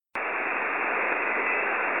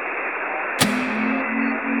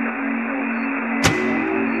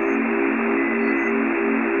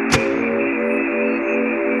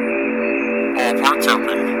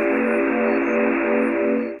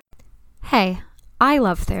I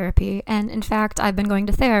love therapy, and in fact, I've been going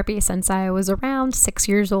to therapy since I was around 6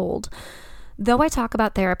 years old. Though I talk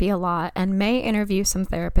about therapy a lot and may interview some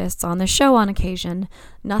therapists on the show on occasion,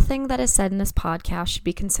 nothing that is said in this podcast should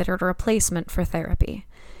be considered a replacement for therapy.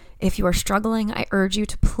 If you are struggling, I urge you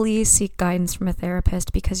to please seek guidance from a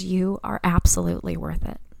therapist because you are absolutely worth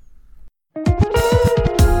it.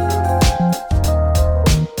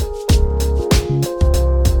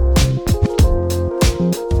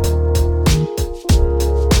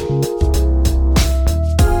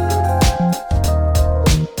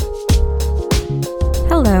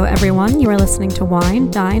 Hello, everyone. You are listening to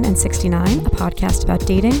Wine, Dine, and 69, a podcast about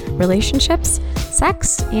dating, relationships,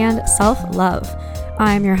 sex, and self-love.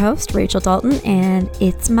 I'm your host, Rachel Dalton, and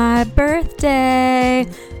it's my birthday.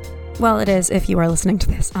 Well, it is if you are listening to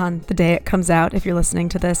this on the day it comes out. If you're listening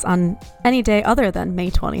to this on any day other than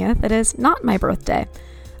May 20th, it is not my birthday,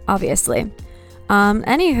 obviously.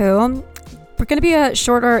 Anywho, we're going to be a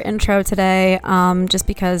shorter intro today, just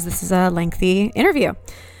because this is a lengthy interview.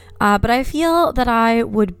 But I feel that I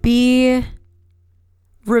would be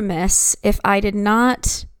remiss if I did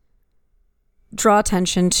not draw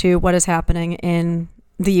attention to what is happening in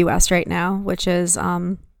the U.S. right now, which is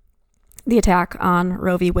the attack on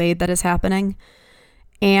Roe v. Wade that is happening.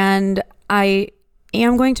 And I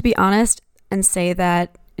am going to be honest and say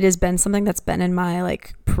that it has been something that's been in my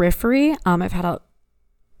periphery. I've had a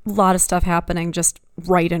lot of stuff happening just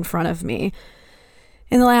right in front of me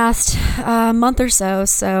in the last month or so.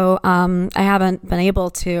 So I haven't been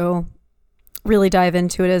able to really dive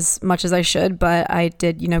into it as much as I should, but I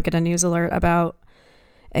did, get a news alert about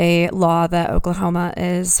a law that Oklahoma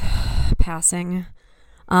is passing.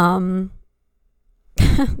 That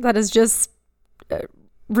is just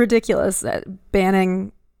ridiculous,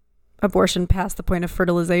 banning abortion past the point of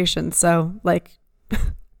fertilization. So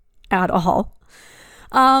at all.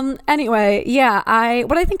 Anyway, yeah,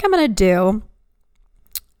 what I think I'm going to do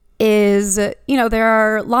is, there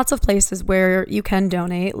are lots of places where you can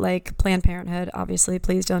donate, like Planned Parenthood. Obviously,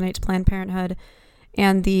 please donate to Planned Parenthood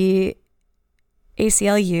and the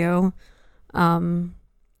ACLU.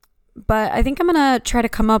 But I think I'm going to try to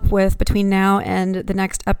come up with, between now and the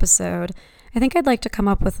next episode, I think I'd like to come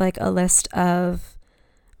up with a list of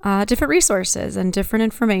different resources and different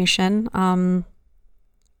information,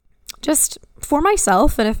 just for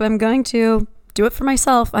myself. And if I'm going to do it for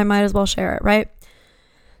myself, I might as well share it, right?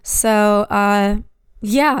 So,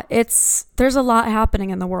 there's a lot happening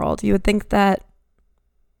in the world. You would think that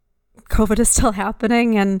COVID is still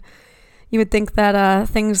happening, and you would think that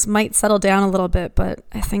things might settle down a little bit, but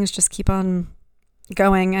things just keep on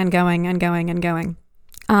going and going and going and going.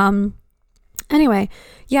 Anyway,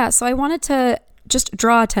 so I wanted to just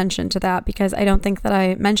draw attention to that because I don't think that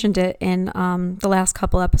I mentioned it in the last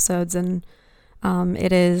couple episodes, and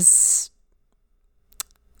it is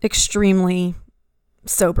extremely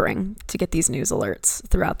sobering to get these news alerts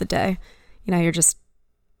throughout the day. You're just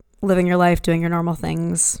living your life, doing your normal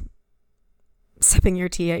things, sipping your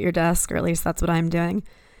tea at your desk, or at least that's what I'm doing.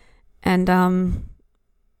 And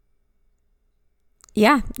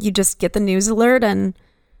you just get the news alert, and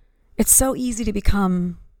it's so easy to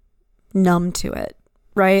become numb to it,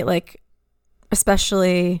 right?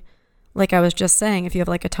 Especially I was just saying, if you have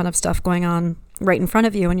a ton of stuff going on right in front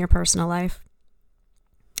of you in your personal life.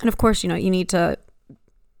 And of course,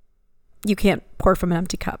 you can't pour from an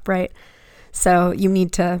empty cup, right? So you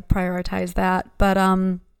need to prioritize that. But,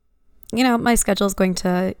 my schedule is going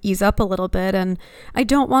to ease up a little bit, and I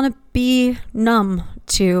don't want to be numb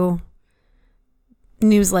to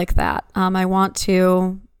news like that. I want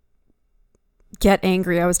to get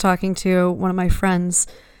angry. I was talking to one of my friends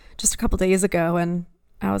just a couple days ago, and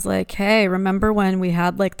I was like, hey, remember when we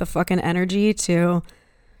had the fucking energy to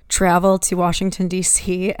travel to Washington,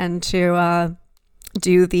 D.C. and to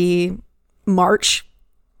do the march,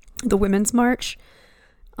 the women's march?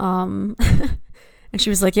 And she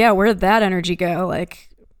was like, yeah, where did that energy go? I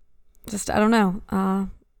don't know.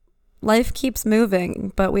 Life keeps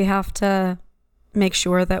moving, but we have to make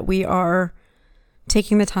sure that we are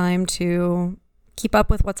taking the time to keep up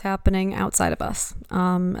with what's happening outside of us.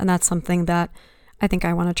 And that's something that I think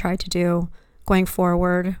I want to try to do going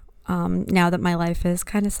forward, now that my life is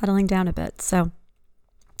kind of settling down a bit. So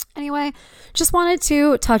anyway, just wanted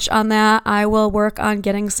to touch on that. I will work on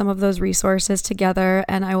getting some of those resources together,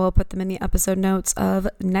 and I will put them in the episode notes of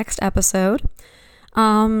next episode.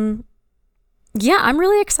 I'm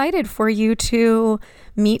really excited for you to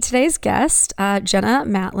meet today's guest. Jenna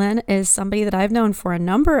Matlin is somebody that I've known for a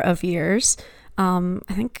number of years. I'm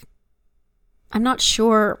not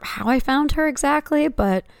sure how I found her exactly,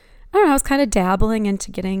 but I don't know, I was kind of dabbling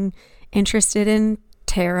into getting interested in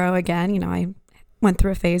tarot again. I went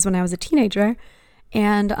through a phase when I was a teenager,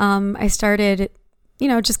 and I started,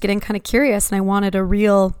 just getting kind of curious, and I wanted a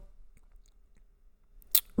real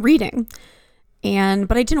reading.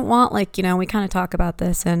 But I didn't want, we kind of talk about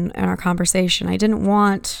this in our conversation. I didn't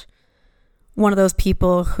want one of those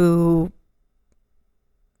people who,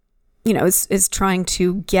 is trying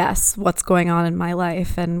to guess what's going on in my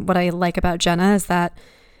life. And what I like about Jenna is that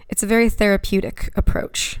it's a very therapeutic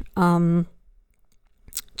approach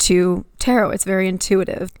to tarot. It's very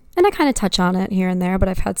intuitive. And I kind of touch on it here and there, but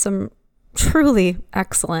I've had some truly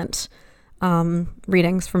excellent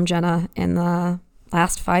readings from Jenna in the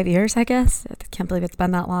last 5 years, I guess. I can't believe it's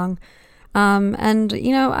been that long.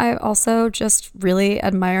 I also just really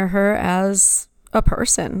admire her as a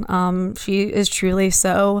person. She is truly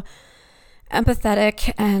so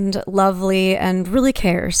empathetic and lovely and really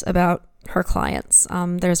cares about her clients.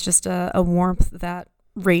 There's just a warmth that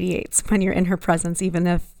radiates when you're in her presence, even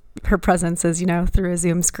if her presence is, through a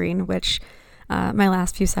Zoom screen, which my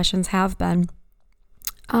last few sessions have been.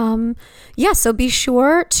 So be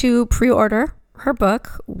sure to pre-order her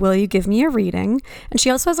book, Will You Give Me a Reading? And she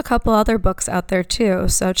also has a couple other books out there too,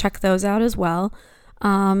 so check those out as well.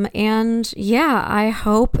 I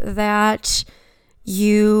hope that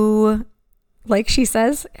you, like she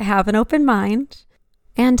says, have an open mind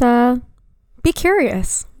and be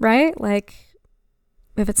curious, right? Like,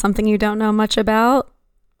 if it's something you don't know much about,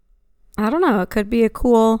 I don't know, it could be a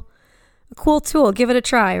cool tool. Give it a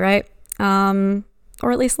try, right?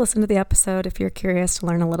 Or at least listen to the episode if you're curious to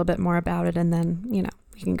learn a little bit more about it, and then, you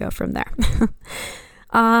can go from there.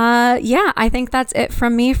 I think that's it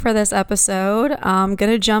from me for this episode. I'm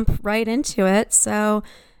going to jump right into it. So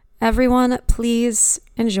everyone, please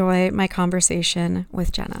enjoy my conversation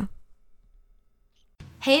with Jenna.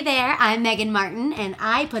 Hey there, I'm Megan Martin, and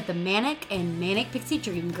I put the manic in Manic Pixie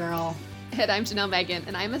Dream Girl. And I'm Janelle Megan,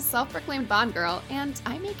 and I'm a self-proclaimed Bond girl, and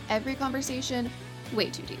I make every conversation way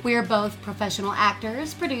too deep. We are both professional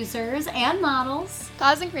actors, producers, and models.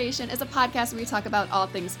 Cause and Creation is a podcast where we talk about all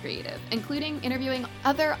things creative, including interviewing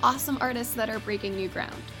other awesome artists that are breaking new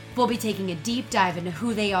ground. We'll be taking a deep dive into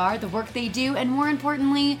who they are, the work they do, and more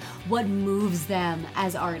importantly, what moves them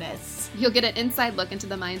as artists. You'll get an inside look into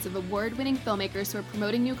the minds of award-winning filmmakers who are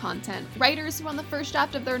promoting new content, writers who are on the first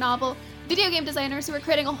draft of their novel, video game designers who are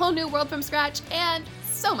creating a whole new world from scratch, and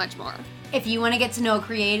so much more. If you want to get to know a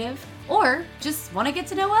creative, or just want to get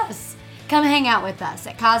to know us, come hang out with us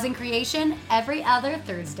at Cause and Creation every other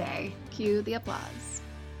Thursday. Cue the applause.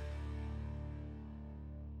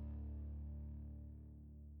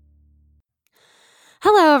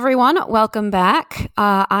 Hello, everyone. Welcome back.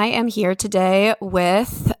 I am here today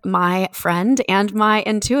with my friend and my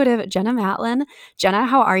intuitive, Jenna Matlin. Jenna,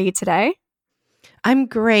 how are you today? I'm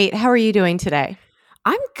great. How are you doing today?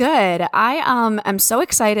 I'm good. I am so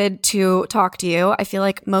excited to talk to you. I feel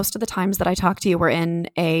like most of the times that I talk to you, we're in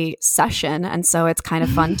a session. And so it's kind of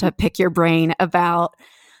fun to pick your brain about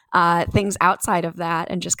things outside of that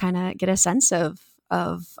and just kind of get a sense of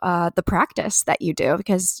the practice that you do,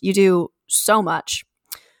 because you do so much.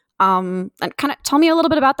 And kind of tell me a little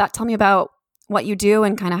bit about that. Tell me about what you do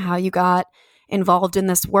and kind of how you got involved in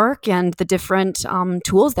this work and the different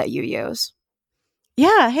tools that you use.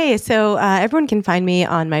 Yeah. Hey, so everyone can find me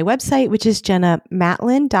on my website, which is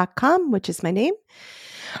jennamatlin.com, which is my name.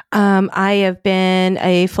 I have been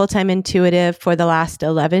a full-time intuitive for the last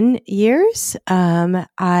 11 years.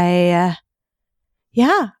 I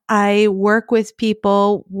work with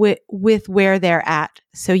people with where they're at.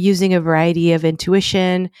 So using a variety of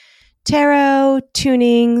intuition, tarot,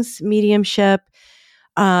 tunings, mediumship,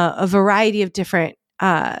 a variety of different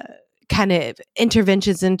kind of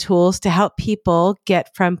interventions and tools to help people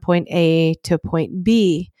get from point A to point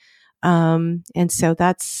B. And so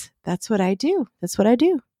that's what I do. That's what I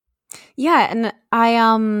do. Yeah. And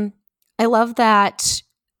I love that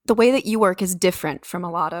the way that you work is different from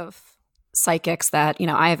a lot of psychics that,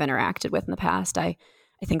 I have interacted with in the past. I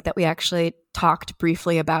think that we actually talked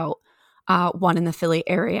briefly about one in the Philly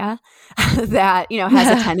area that,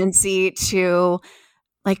 has a tendency to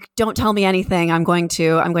don't tell me anything. I'm going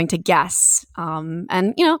to guess.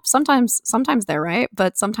 And sometimes they're right,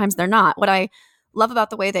 but sometimes they're not. What I love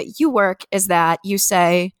about the way that you work is that you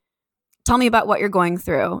say, tell me about what you're going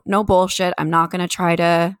through. No bullshit. I'm not going to try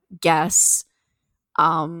to guess.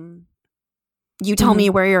 You tell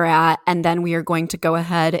me where you're at, and then we are going to go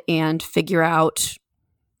ahead and figure out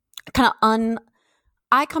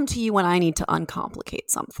I come to you when I need to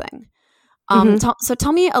uncomplicate something. So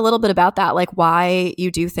tell me a little bit about that, like why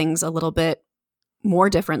you do things a little bit more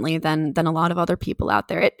differently than a lot of other people out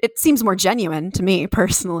there. It seems more genuine to me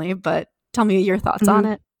personally, but tell me your thoughts on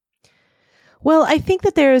it. Well, I think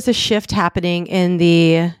that there is a shift happening in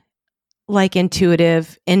the like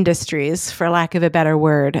intuitive industries, for lack of a better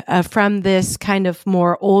word, from this kind of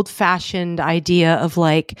more old fashioned idea of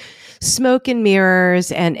like smoke and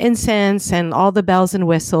mirrors and incense and all the bells and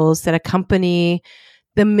whistles that accompany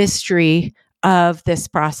the mystery of this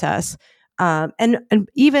process, and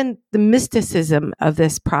even the mysticism of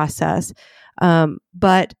this process.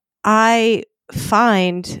 But I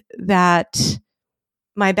find that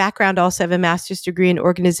my background also have a master's degree in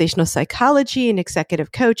organizational psychology and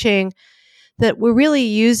executive coaching, that we're really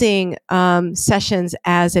using sessions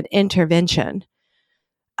as an intervention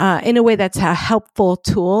in a way that's a helpful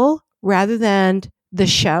tool rather than the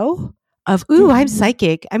show of, ooh, I'm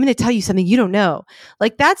psychic. I'm going to tell you something you don't know.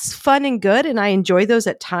 Like, that's fun and good. And I enjoy those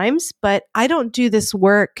at times, but I don't do this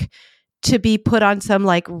work to be put on some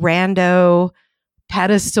like rando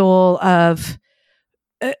pedestal of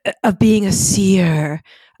being a seer.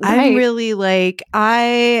 Right. I'm really like,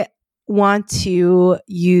 I want to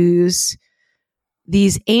use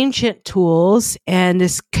these ancient tools and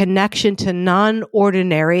this connection to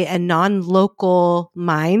non-ordinary and non-local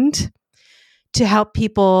mind to help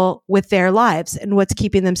people with their lives and what's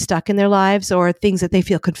keeping them stuck in their lives or things that they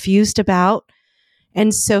feel confused about.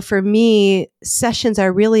 And so for me, sessions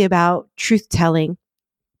are really about truth telling.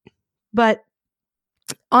 But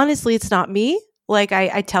honestly, it's not me. Like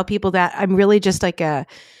I tell people that I'm really just like a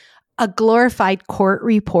glorified court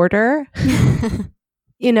reporter,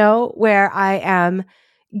 you know, where I am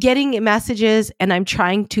getting messages and I'm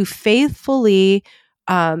trying to faithfully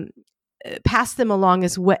pass them along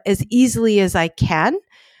as easily as I can,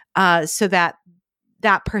 so that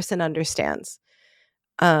that person understands.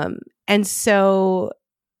 And so,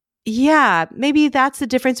 yeah, maybe that's the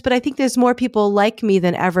difference. But I think there's more people like me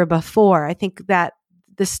than ever before. I think that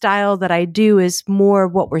the style that I do is more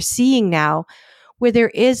what we're seeing now, where there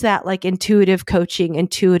is that like intuitive coaching,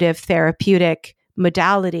 intuitive therapeutic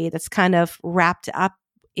modality that's kind of wrapped up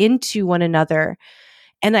into one another.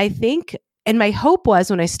 And I think, and my hope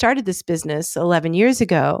was when I started this business 11 years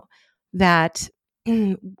ago, that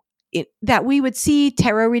that we would see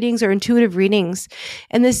tarot readings or intuitive readings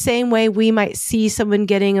in the same way we might see someone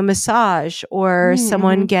getting a massage or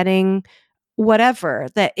someone getting whatever,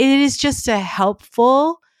 that it is just a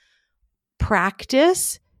helpful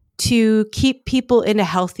practice to keep people in a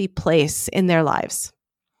healthy place in their lives.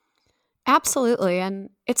 Absolutely. And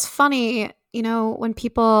it's funny, you know, when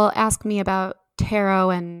people ask me about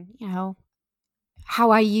tarot and, you know,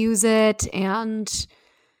 how I use it and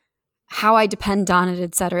how I depend on it,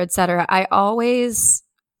 et cetera, I always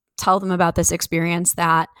tell them about this experience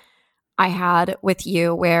that I had with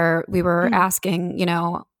you where we were asking, you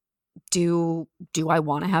know, do I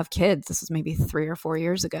want to have kids? This was maybe 3 or 4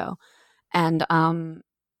 years ago. And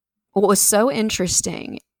what was so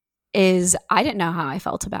interesting is I didn't know how I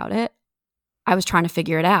felt about it. I was trying to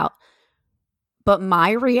figure it out. But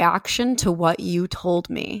my reaction to what you told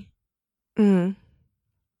me,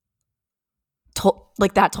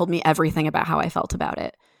 told me everything about how I felt about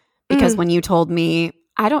it. Because when you told me,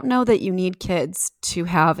 I don't know that you need kids to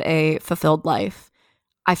have a fulfilled life,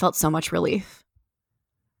 I felt so much relief.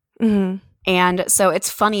 And so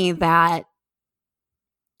it's funny that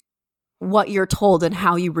what you're told and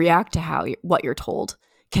how you react to what you're told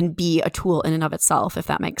can be a tool in and of itself, if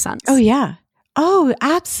that makes sense. Oh, yeah. Oh,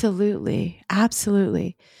 absolutely.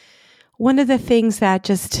 Absolutely. One of the things that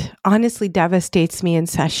just honestly devastates me in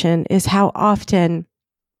session is how often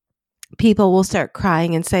people will start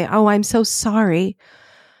crying and say, oh, I'm so sorry.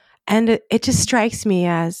 And it just strikes me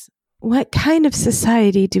as, what kind of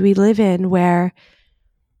society do we live in where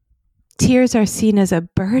tears are seen as a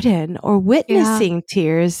burden, or witnessing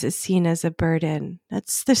tears is seen as a burden?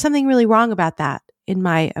 There's something really wrong about that, in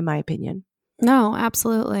my opinion. No,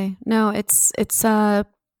 absolutely. No, it's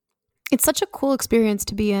such a cool experience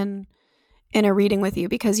to be in a reading with you,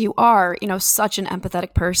 because you are, you know, such an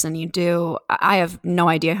empathetic person. I have no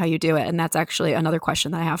idea how you do it. And that's actually another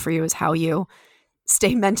question that I have for you, is how you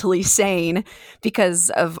stay mentally sane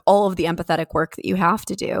because of all of the empathetic work that you have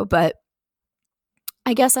to do. But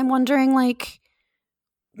I guess I'm wondering, like,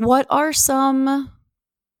 what are some,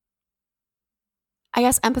 I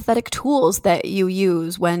guess, empathetic tools that you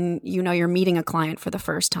use when, you know, you're meeting a client for the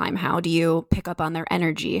first time? How do you pick up on their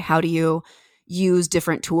energy? How do you use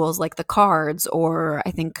different tools like the cards, or I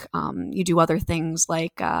think you do other things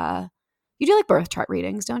like you do like birth chart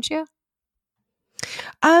readings, don't you?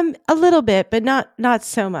 A little bit, but not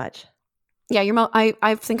so much. Yeah,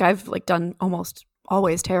 I think I've like done almost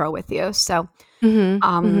always tarot with you. So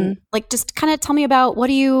like, just kind of tell me about what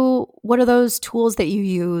are those tools that you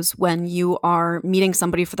use when you are meeting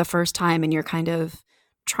somebody for the first time and you're kind of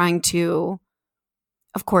trying to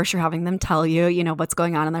of course, you're having them tell you, you know, what's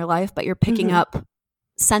going on in their life, but you're picking up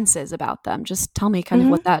senses about them. Just tell me kind of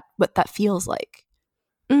what that feels like.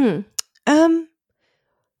 There's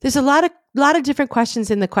a lot of different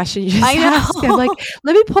questions in the question you just I know. asked. I'm like,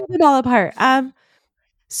 let me pull them all apart.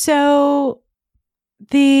 So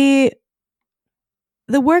the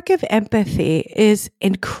work of empathy is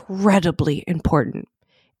incredibly important,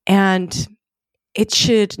 and it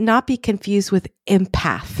should not be confused with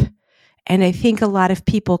empath. And I think a lot of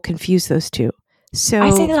people confuse those two. So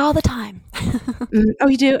I say that all the time. Oh,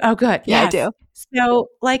 you do? Oh, good. Yeah, Yes. I do. So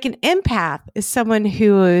like an empath is someone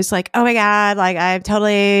who is like, oh my God, like I'm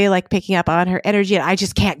totally like picking up on her energy and I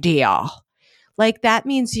just can't deal. Like that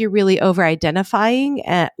means you're really over identifying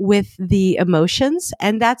with the emotions.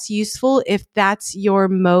 And that's useful if that's your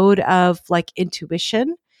mode of like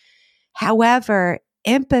intuition. However,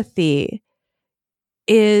 empathy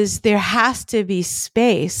is there has to be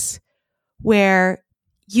space where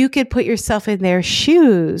you could put yourself in their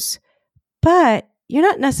shoes, but you're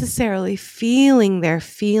not necessarily feeling their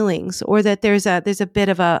feelings, or that there's a bit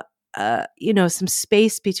of some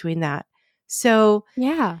space between that. So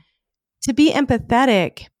Yeah. to be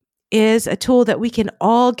empathetic is a tool that we can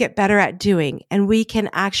all get better at doing, and we can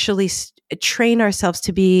actually train ourselves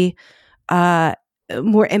to be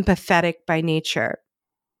more empathetic by nature.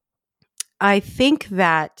 I think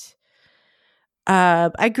that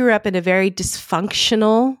I grew up in a very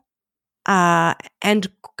dysfunctional and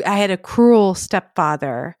I had a cruel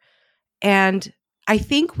stepfather. And I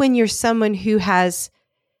think when you're someone who has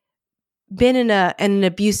been in an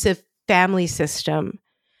abusive family system,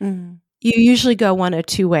 you usually go one of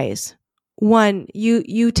two ways. One,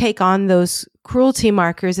 you take on those cruelty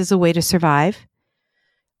markers as a way to survive,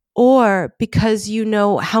 or because you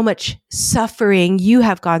know how much suffering you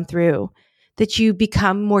have gone through, that you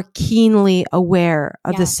become more keenly aware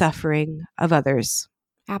of the suffering of others.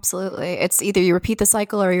 Absolutely. It's either you repeat the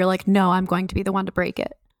cycle or you're like, no, I'm going to be the one to break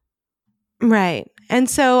it. Right. And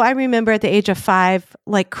so I remember at the age of 5,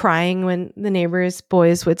 like crying when the neighbors'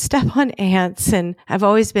 boys would step on ants. And I've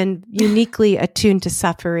always been uniquely attuned to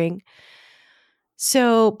suffering.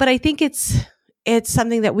 So, but I think it's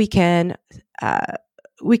something that we can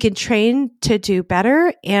train to do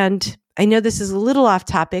better. And I know this is a little off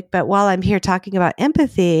topic, but while I'm here talking about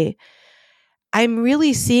empathy, I'm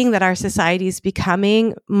really seeing that our society is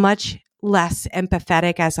becoming much less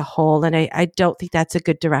empathetic as a whole. And I don't think that's a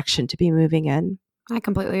good direction to be moving in. I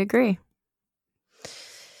completely agree.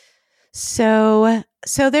 So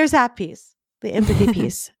there's that piece, the empathy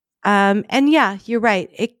piece. And yeah, you're right.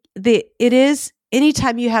 It is,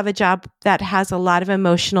 anytime you have a job that has a lot of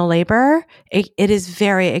emotional labor, it is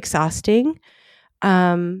very exhausting,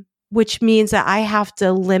 which means that I have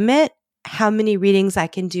to limit how many readings I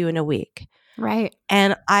can do in a week. Right.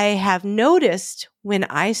 And I have noticed when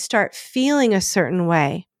I start feeling a certain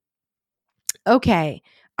way, okay,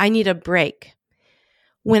 I need a break.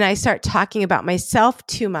 When I start talking about myself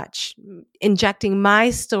too much, injecting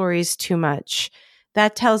my stories too much,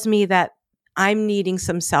 that tells me that I'm needing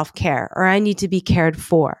some self-care, or I need to be cared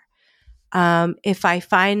for. If I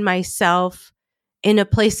find myself in a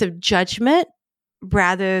place of judgment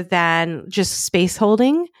rather than just space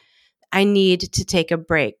holding, I need to take a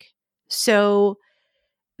break. So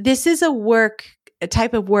this is a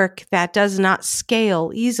type of work that does not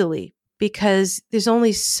scale easily, because there's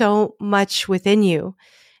only so much within you.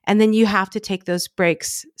 And then you have to take those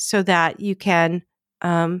breaks so that you can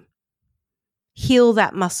heal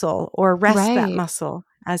that muscle, or rest that muscle,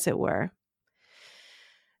 as it were.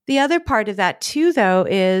 The other part of that too, though,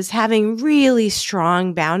 is having really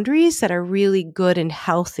strong boundaries that are really good and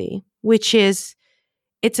healthy, which is,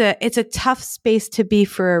 it's a tough space to be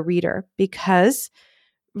for a reader, because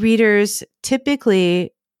readers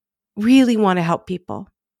typically really want to help people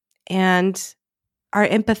and are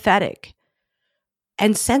empathetic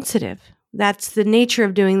and sensitive. That's the nature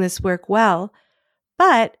of doing this work well.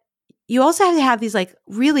 But you also have to have these like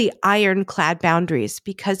really ironclad boundaries,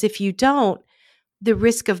 because if you don't, the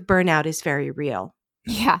risk of burnout is very real.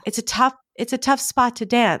 Yeah. It's a tough spot to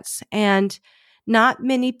dance. And not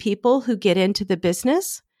many people who get into the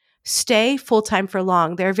business stay full-time for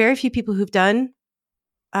long. There are very few people who've done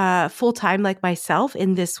full-time like myself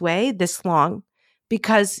in this way, this long,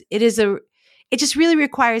 because it just really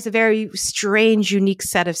requires a very strange, unique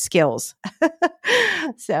set of skills.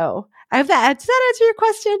 So I hope does that answer your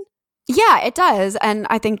question? Yeah, it does. And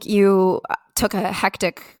I think you took a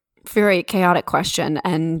hectic, very chaotic question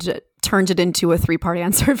and turned it into a 3-part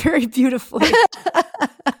answer very beautifully.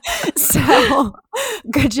 So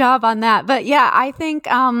good job on that. But yeah, I think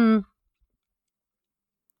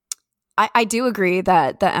I do agree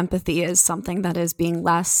that the empathy is something that is being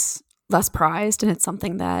less prized, and it's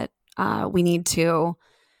something that we need to,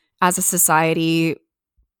 as a society,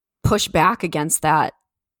 push back against that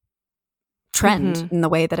trend in the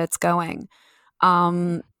way that it's going.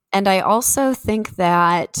 And I also think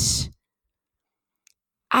that,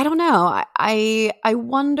 I don't know, I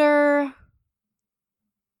wonder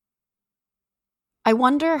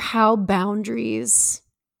how boundaries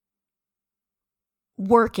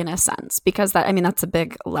work in a sense, because that's a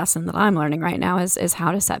big lesson that I'm learning right now is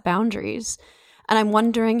how to set boundaries. And I'm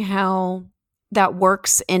wondering how that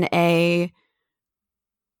works in a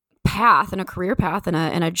path, in a career path, in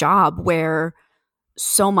a job where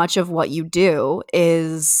so much of what you do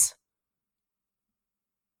is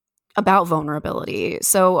about vulnerability.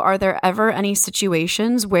 So are there ever any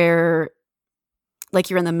situations where, like,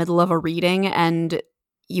 you're in the middle of a reading and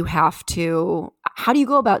you have to, how do you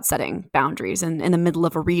go about setting boundaries in the middle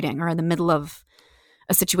of a reading or in the middle of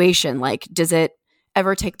a situation? Like, does it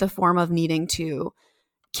ever take the form of needing to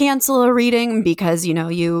cancel a reading because you know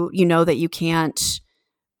that you can't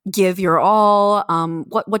give your all?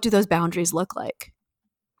 What do those boundaries look like?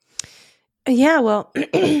 Yeah, well,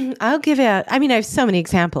 I'll give you I have so many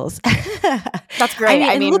examples. That's great.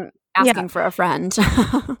 Asking for a friend.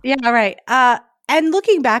 Yeah, right. And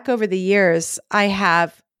looking back over the years,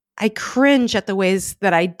 I cringe at the ways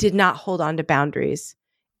that I did not hold on to boundaries.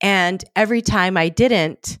 And every time I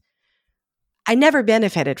didn't, I never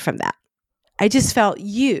benefited from that. I just felt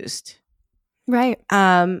used. Right.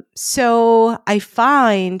 So I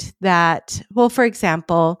find that, well, for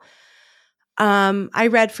example, I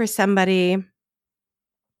read for somebody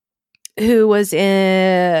who was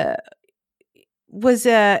in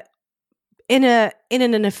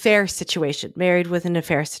an affair situation, married with an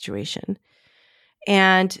affair situation.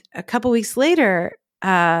 And a couple weeks later,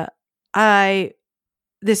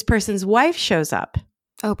 this person's wife shows up.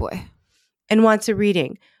 Oh boy. And wants a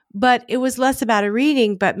reading. But it was less about a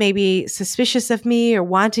reading, but maybe suspicious of me or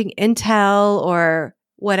wanting intel or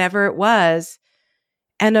whatever it was.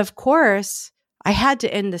 And of course, I had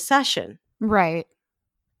to end the session. Right.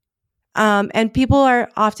 And people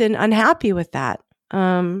are often unhappy with that.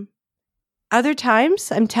 Other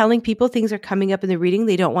times, I'm telling people things are coming up in the reading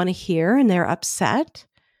they don't want to hear and they're upset.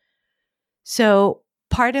 So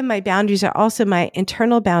part of my boundaries are also my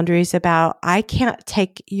internal boundaries about I can't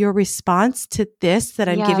take your response to this that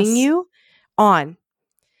I'm giving you on.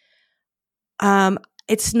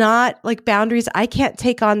 It's not like boundaries. I can't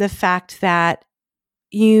take on the fact that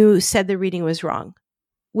you said the reading was wrong,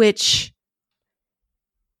 which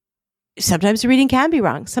sometimes the reading can be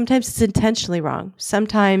wrong. Sometimes it's intentionally wrong.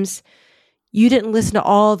 Sometimes you didn't listen to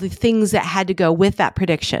all the things that had to go with that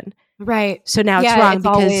prediction. Right. So now it's wrong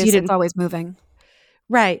because you didn't. It's always moving.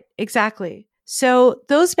 Right. Exactly. So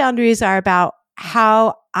those boundaries are about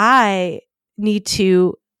how I need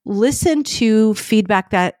to listen to feedback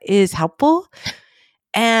that is helpful,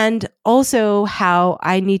 and also how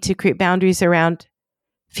I need to create boundaries around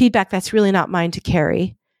feedback that's really not mine to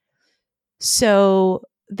carry. So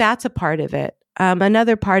that's a part of it.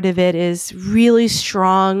 Another part of it is really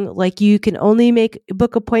strong. Like, you can only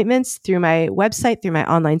book appointments through my website, through my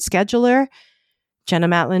online scheduler,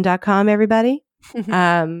 jennamatlin.com, everybody.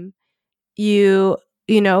 You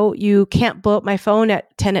can't blow up my phone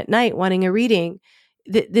at 10 at night wanting a reading.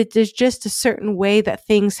 There's just a certain way that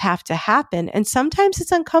things have to happen. And sometimes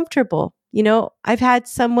it's uncomfortable. I've had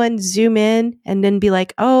someone Zoom in and then be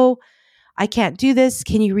like, oh, I can't do this.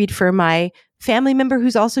 Can you read for my family member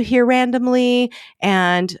who's also here randomly?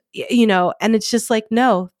 And, and it's just like,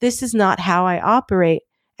 no, this is not how I operate.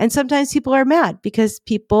 And sometimes people are mad because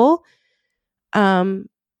people, boundaries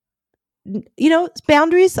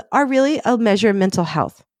are really a measure of mental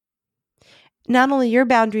health. Not only your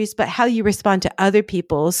boundaries, but how you respond to other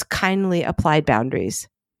people's kindly applied boundaries.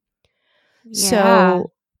 Yeah.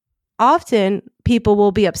 So often people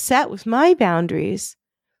will be upset with my boundaries,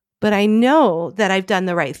 but I know that I've done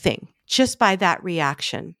the right thing just by that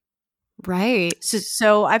reaction. Right.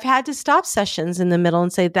 So I've had to stop sessions in the middle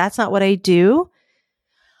and say, that's not what I do.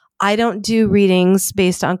 I don't do readings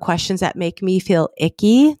based on questions that make me feel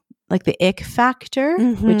icky, like the ick factor,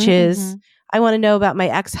 which is, I want to know about my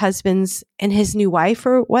ex-husband's and his new wife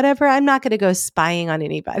or whatever. I'm not going to go spying on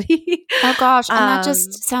anybody. Oh gosh. And that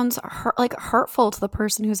just sounds hurtful to the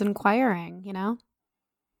person who's inquiring,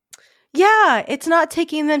 Yeah, it's not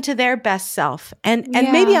taking them to their best self. And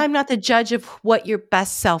maybe I'm not the judge of what your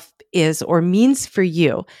best self is or means for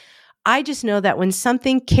you. I just know that when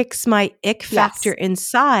something kicks my ick factor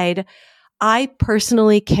inside, I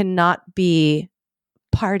personally cannot be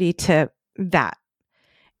party to that.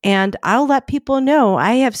 And I'll let people know.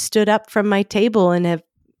 I have stood up from my table and have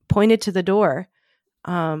pointed to the door.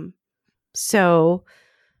 So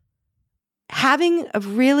having a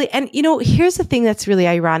really, and here's the thing that's really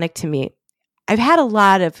ironic to me. I've had a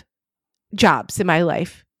lot of jobs in my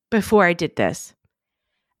life before I did this.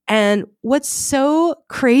 And what's so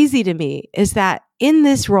crazy to me is that in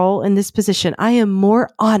this role, in this position, I am more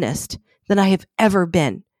honest than I have ever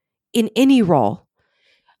been in any role.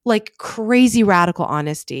 Like crazy radical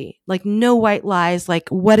honesty, like no white lies, like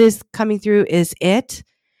what is coming through is it.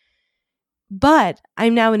 But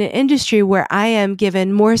I'm now in an industry where I am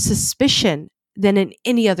given more suspicion than in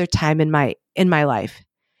any other time in my life.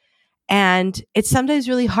 And it's sometimes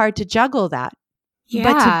really hard to juggle that. Yeah.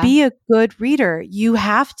 But to be a good reader, you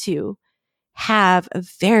have to have a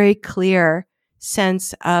very clear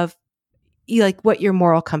sense of like what your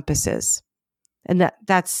moral compass is. And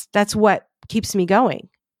that's what keeps me going.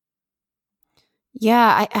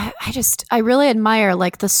 Yeah, I really admire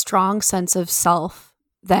like the strong sense of self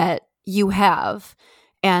that you have.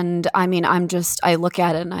 And I mean, I look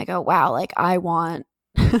at it and I go, wow, like I want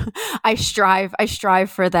I strive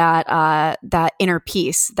for that inner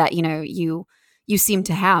peace that you seem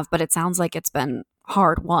to have, but it sounds like it's been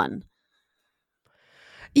hard won.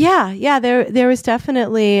 Yeah, there was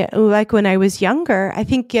definitely, like when I was younger, I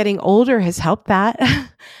think getting older has helped that.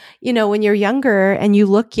 When you're younger and you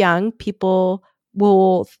look young, people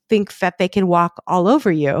will think that they can walk all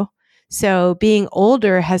over you. So being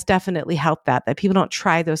older has definitely helped that people don't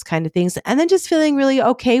try those kind of things. And then just feeling really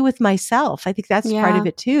okay with myself. I think that's part of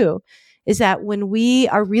it too, is that when we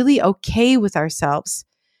are really okay with ourselves,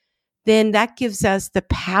 then that gives us the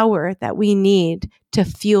power that we need to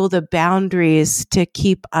fuel the boundaries to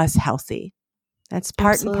keep us healthy. That's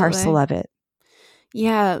part and parcel of it.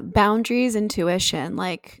 Yeah, boundaries, intuition,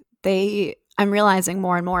 like I'm realizing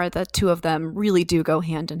more and more that two of them really do go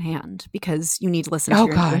hand in hand because you need to listen to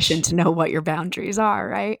your intuition to know what your boundaries are,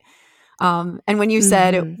 right? And when you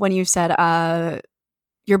said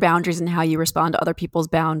your boundaries and how you respond to other people's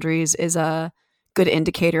boundaries is a good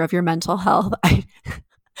indicator of your mental health,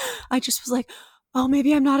 I just was like, oh,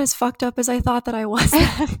 maybe I'm not as fucked up as I thought that I was.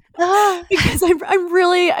 Because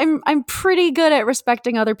I'm pretty good at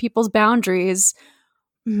respecting other people's boundaries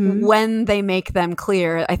when they make them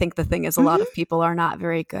clear. I think the thing is a lot of people are not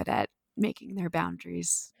very good at making their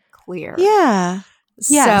boundaries clear. Yeah.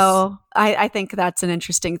 So I think that's an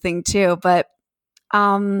interesting thing too. But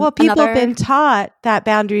people have been taught that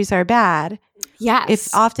boundaries are bad. Yes.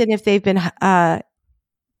 If they've been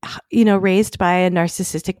raised by a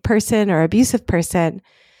narcissistic person or abusive person,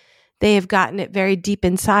 they have gotten it very deep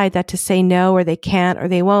inside that to say no or they can't or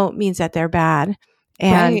they won't means that they're bad.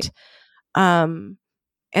 And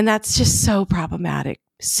and that's just so problematic.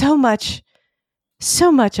 So much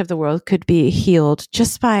of the world could be healed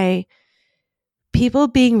just by people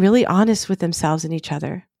being really honest with themselves and each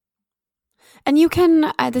other. And you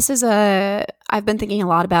can, I've been thinking a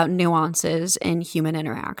lot about nuances in human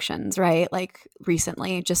interactions, right? Like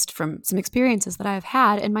recently, just from some experiences that I've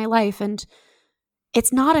had in my life. And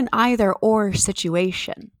it's not an either or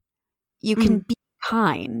situation. You can be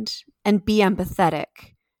kind and be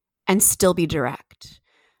empathetic and still be direct.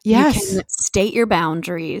 Yes. You can state your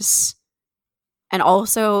boundaries and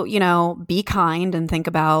also, be kind and think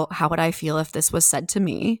about how would I feel if this was said to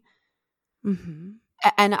me. Mm-hmm.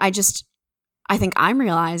 And I think I'm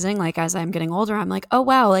realizing, like, as I'm getting older, I'm like, oh,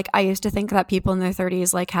 wow, like, I used to think that people in their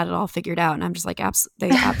 30s, like, had it all figured out. And I'm just like, they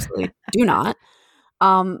absolutely do not.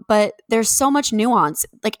 But there's so much nuance,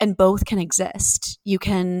 like, and both can exist. You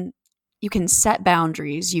can set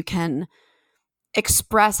boundaries. You can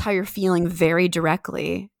express how you're feeling very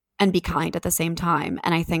directly and be kind at the same time.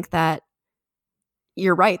 And I think that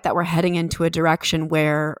you're right that we're heading into a direction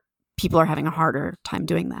where people are having a harder time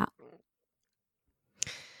doing that.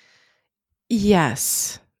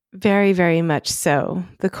 Yes, very, very much so.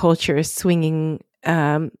 The culture is swinging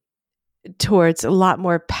towards a lot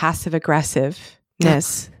more passive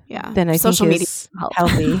aggressiveness than I Social think media is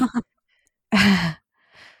healthy.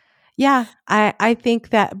 Yeah, I think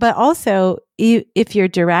that, but also if you're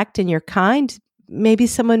direct and you're kind, maybe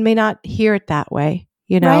someone may not hear it that way,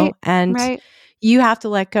 Right, and right. you have to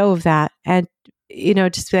let go of that and,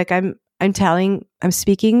 just be like, I'm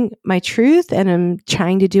speaking my truth and I'm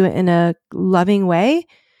trying to do it in a loving way,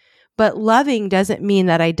 but loving doesn't mean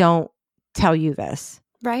that I don't tell you this.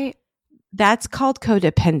 Right. That's called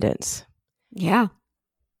codependence. Yeah.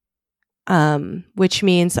 Which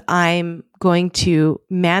means I'm going to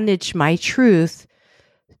manage my truth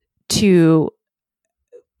to,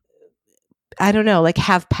 I don't know, like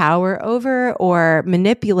have power over or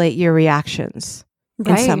manipulate your reactions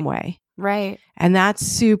in some way. Right. And that's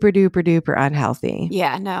super duper duper unhealthy.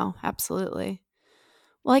 Yeah, no, absolutely.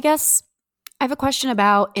 Well, I guess I have a question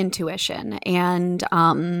about intuition. And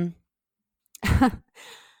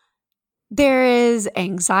there is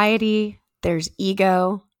anxiety, there's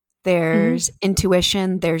ego, there's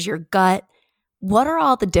intuition, there's your gut. What are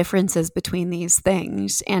all the differences between these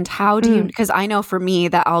things? And how do you, because I know for me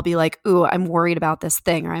that I'll be like, ooh, I'm worried about this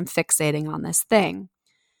thing or I'm fixating on this thing.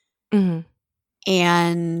 Mm-hmm.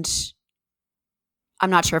 And I'm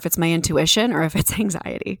not sure if it's my intuition or if it's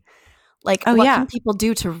anxiety. Like, Oh, what yeah. can people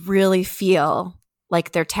do to really feel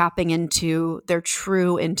like they're tapping into their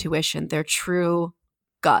true intuition, their true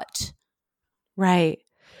gut? Right.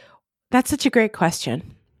 That's such a great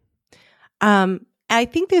question. I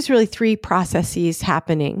think there's really three processes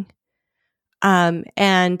happening.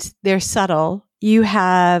 And they're subtle. You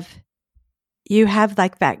have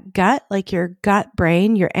like that gut, like your gut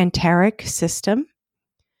brain, your enteric system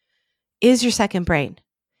is your second brain.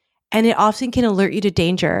 And it often can alert you to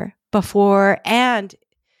danger before. And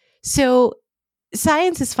so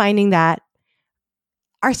science is finding that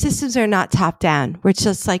our systems are not top down. We're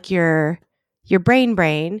just like your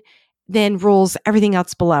brain then rules everything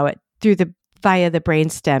else below it via the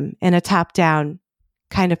brainstem in a top down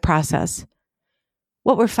kind of process.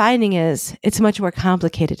 What we're finding is it's much more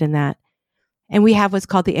complicated than that. And we have what's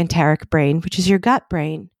called the enteric brain, which is your gut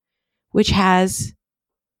brain, which has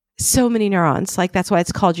so many neurons. Like that's why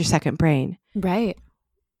it's called your second brain. Right.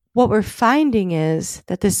 What we're finding is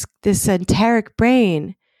that this enteric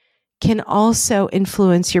brain can also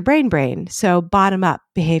influence your brain. So bottom up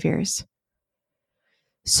behaviors.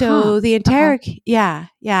 So the enteric,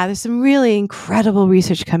 there's some really incredible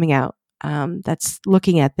research coming out that's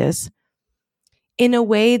looking at this in a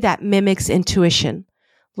way that mimics intuition.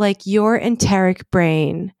 Like your enteric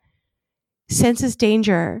brain senses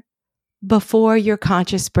danger before your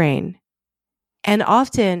conscious brain and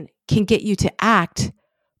often can get you to act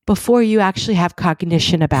before you actually have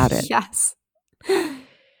cognition about it. Yes.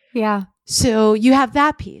 Yeah. So you have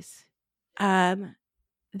that piece.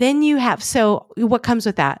 Then you have, so what comes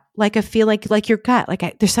with that? Like a feel like your gut,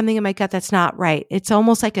 there's something in my gut that's not right. It's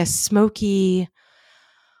almost like a smoky,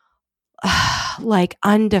 like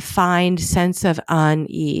undefined sense of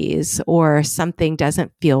unease or something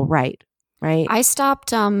doesn't feel right. Right. I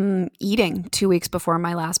stopped eating 2 weeks before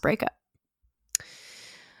my last breakup.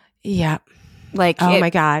 Yeah. Like, oh my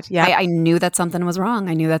God. Yeah. I knew that something was wrong.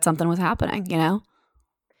 I knew that something was happening, you know?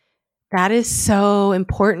 That is so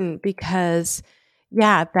important because,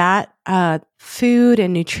 that food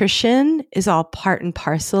and nutrition is all part and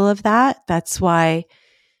parcel of that. That's why,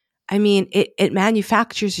 it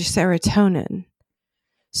manufactures your serotonin.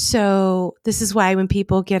 So this is why when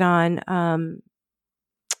people get on,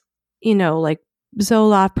 like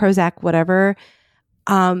Zoloft, Prozac, whatever,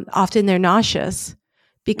 often they're nauseous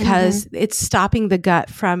because it's stopping the gut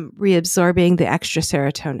from reabsorbing the extra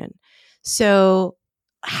serotonin. So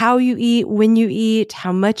how you eat, when you eat,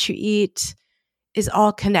 how much you eat is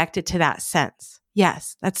all connected to that sense.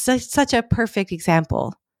 Yes, that's such a perfect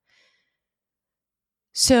example.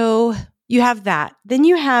 So you have that. Then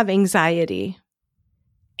you have anxiety.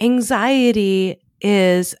 Anxiety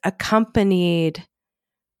is accompanied,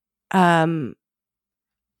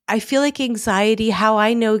 I feel like anxiety, how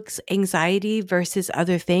I know anxiety versus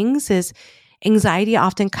other things is anxiety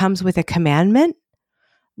often comes with a commandment.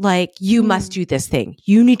 Like, you must do this thing.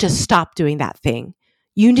 You need to stop doing that thing.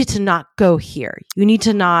 You need to not go here. You need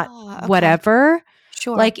to not whatever.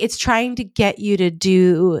 Sure. Like, it's trying to get you to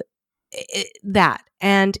do that.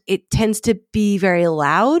 And it tends to be very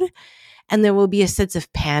loud. And there will be a sense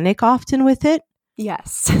of panic often with it.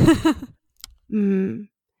 Yes.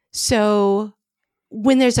 So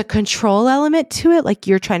when there's a control element to it, like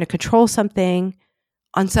you're trying to control something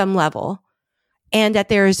on some level, and that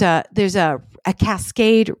there's a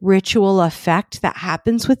cascade ritual effect that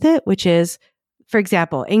happens with it, which is, for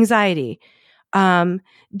example, anxiety. Don't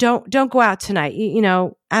go out tonight.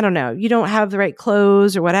 I don't know. You don't have the right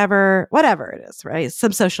clothes or whatever it is, right?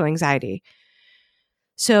 Some social anxiety.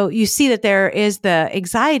 So you see that there is the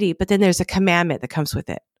anxiety, but then there's a commandment that comes with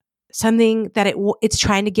it. Something that it's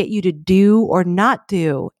trying to get you to do or not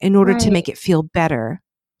do in order to make it feel better.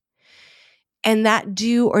 And that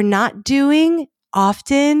do or not doing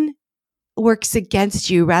often works against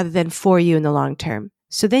you rather than for you in the long term.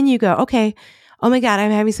 So then you go, okay, oh my God,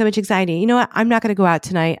 I'm having so much anxiety. You know what? I'm not going to go out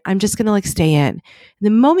tonight. I'm just going to stay in. And the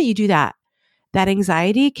moment you do that, that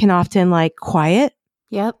anxiety can often quiet.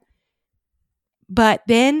 Yep. But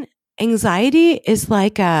then anxiety is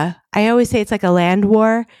I always say it's like a land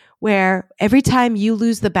war where every time you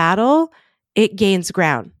lose the battle, it gains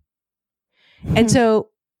ground. And so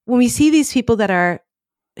when we see these people that are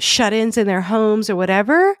shut-ins in their homes or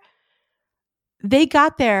whatever, they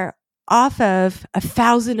got there off of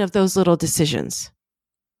 1,000 of those little decisions.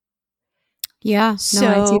 Yeah. So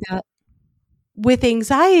No, I see that. with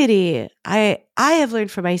anxiety, I have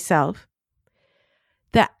learned for myself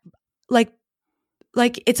that like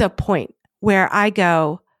it's a point where I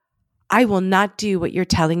go, I will not do what you're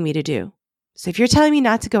telling me to do. So if you're telling me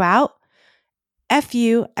not to go out, F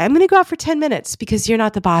you, I'm going to go out for 10 minutes because you're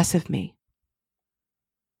not the boss of me.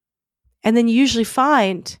 And then you usually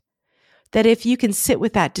find that if you can sit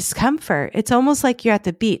with that discomfort, it's almost like you're at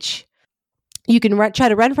the beach. You can try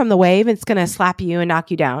to run from the wave and it's going to slap you and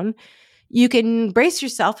knock you down. You can brace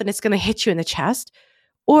yourself and it's going to hit you in the chest.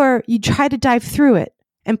 Or you try to dive through it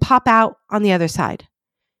and pop out on the other side.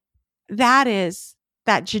 That is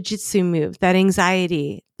that jiu-jitsu move, that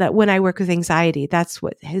anxiety, that when I work with anxiety, that's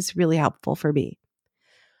what is really helpful for me.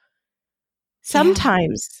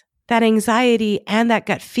 Sometimes that anxiety and that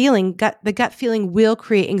the gut feeling will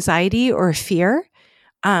create anxiety or fear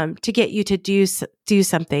to get you to do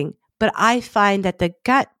something. But I find that the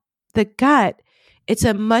gut, it's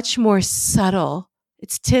a much more subtle,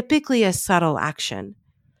 it's typically a subtle action.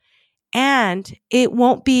 And it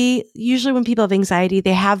won't be, usually when people have anxiety,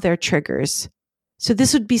 they have their triggers. So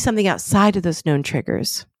this would be something outside of those known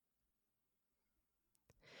triggers.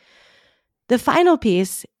 The final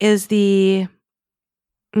piece is the,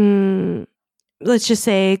 let's just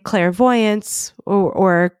say clairvoyance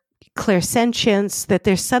or clairsentience, that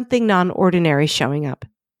there's something non-ordinary showing up.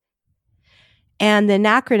 And the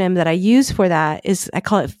acronym that I use for that is, I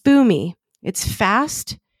call it FUMI. It's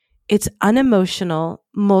fast, it's unemotional,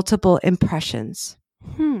 multiple impressions.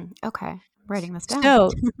 Okay. I'm writing this down.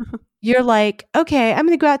 So you're like, okay, I'm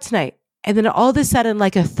going to go out tonight. And then all of a sudden,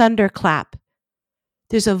 like a thunderclap,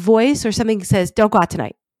 there's a voice or something that says, don't go out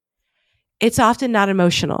tonight. It's often not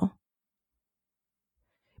emotional.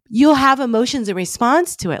 You'll have emotions in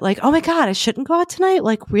response to it. Like, oh my God, I shouldn't go out tonight.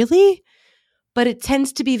 Like, really? But it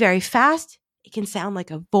tends to be very fast. It can sound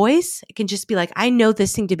like a voice. It can just be like, I know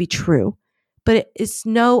this thing to be true, but it's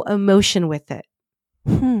no emotion with it.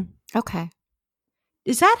 Okay.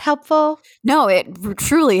 Is that helpful? No, it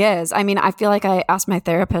truly is. I mean, I feel like I asked my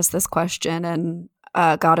therapist this question and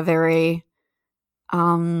got a very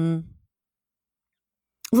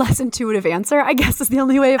less intuitive answer, I guess is the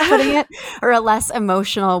only way of putting it, or a less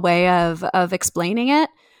emotional way of explaining it.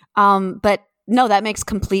 But no, that makes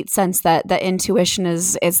complete sense. That intuition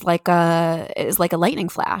is like a lightning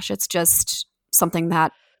flash. It's just something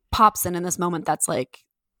that pops in this moment. That's like,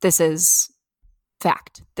 this is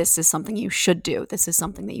fact. This is something you should do. This is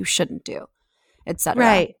something that you shouldn't do, etc.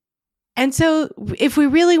 Right. And so if we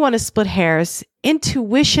really want to split hairs,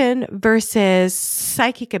 intuition versus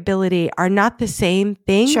psychic ability are not the same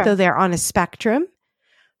thing, though they're on a spectrum.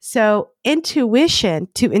 So intuition,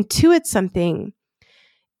 to intuit something,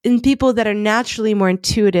 in people that are naturally more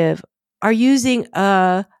intuitive, are using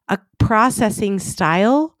a processing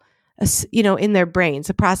style, in their brains,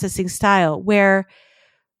 a processing style where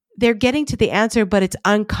they're getting to the answer, but it's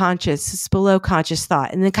unconscious, it's below conscious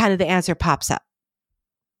thought. And then kind of the answer pops up.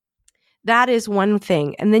 That is one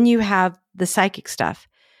thing. And then you have the psychic stuff,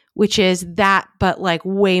 which is that, but like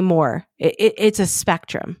way more. It's a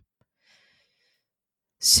spectrum.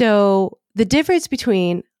 So the difference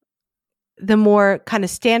between the more kind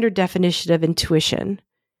of standard definition of intuition,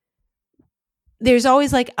 there's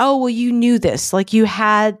always like, oh, well, you knew this. Like you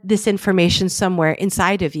had this information somewhere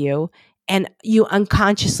inside of you and you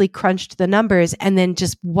unconsciously crunched the numbers and then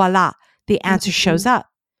just voila, the answer shows up.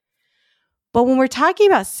 But when we're talking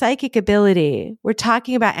about psychic ability, we're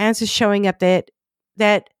talking about answers showing up that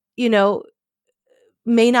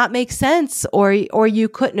may not make sense or you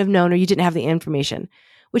couldn't have known or you didn't have the information,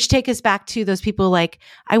 which take us back to those people like,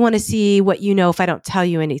 I want to see what you know if I don't tell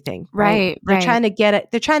you anything. Right. They're trying to get it.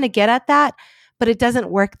 They're trying to get at that, but it doesn't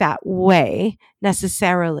work that way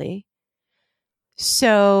necessarily.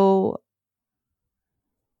 So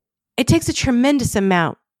it takes a tremendous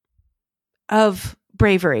amount of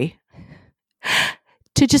bravery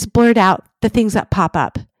to just blurt out the things that pop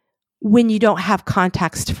up when you don't have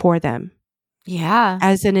context for them. Yeah.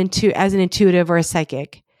 As an intuitive or a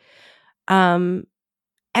psychic. And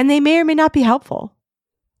they may or may not be helpful.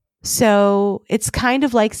 So it's kind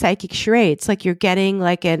of like psychic charades. Like you're getting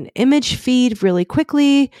like an image feed really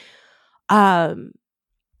quickly. Sometimes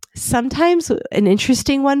an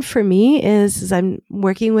interesting one for me is as I'm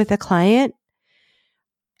working with a client,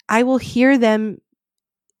 I will hear them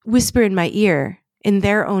whisper in my ear in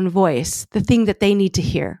their own voice the thing that they need to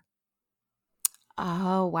hear.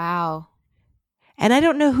 Oh, wow. And I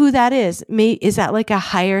don't know who that is. Is that like a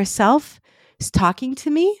higher self is talking to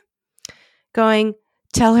me, going,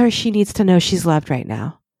 tell her she needs to know she's loved right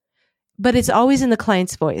now. But it's always in the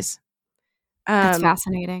client's voice. That's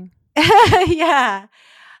fascinating. Yeah.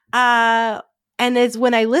 And it's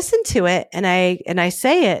when I listen to it and I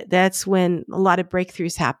say it, that's when a lot of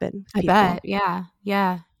breakthroughs happen. I bet. Yeah.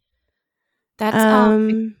 Yeah. That's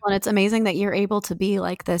and it's amazing that you're able to be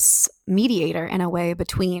like this mediator in a way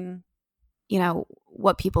between,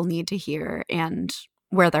 what people need to hear and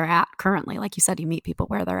where they're at currently. Like you said, you meet people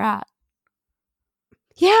where they're at.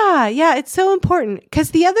 Yeah, it's so important.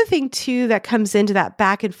 Because the other thing too that comes into that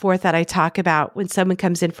back and forth that I talk about when someone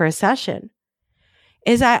comes in for a session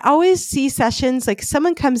is I always see sessions like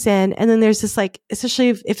someone comes in and then there's this like, especially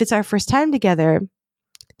if it's our first time together,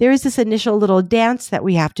 there is this initial little dance that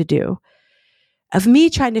we have to do of me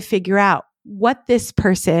trying to figure out what this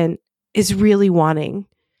person is really wanting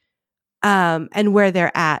and where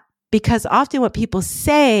they're at. Because often what people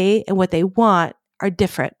say and what they want are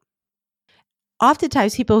different.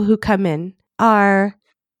 Oftentimes people who come in they'll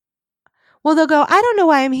go, I don't know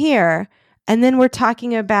why I'm here. And then we're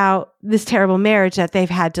talking about this terrible marriage that they've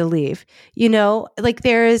had to leave. Like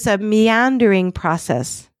there is a meandering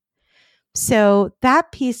process. So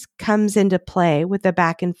that piece comes into play with the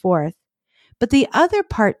back and forth. But the other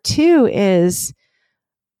part too is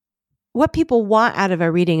what people want out of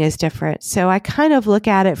a reading is different. So I kind of look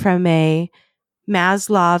at it from a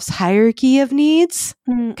Maslow's hierarchy of needs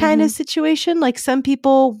kind of situation. Like some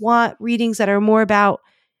people want readings that are more about,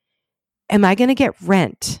 am I going to get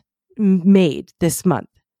rent made this month?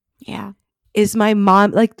 Yeah. Is my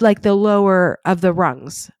mom like the lower of the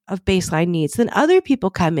rungs of baseline needs? Then other people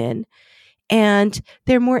come in and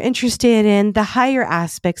they're more interested in the higher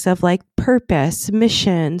aspects of like purpose,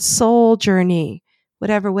 mission, soul journey,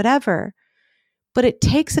 whatever. But it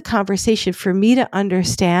takes a conversation for me to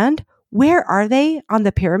understand where are they on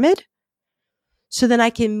the pyramid so then I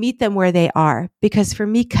can meet them where they are. Because for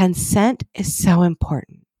me, consent is so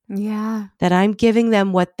important. Yeah. That I'm giving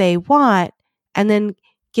them what they want and then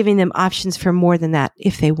giving them options for more than that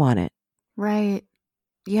if they want it. Right.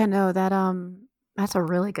 Yeah, no, that's a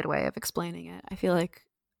really good way of explaining it. I feel like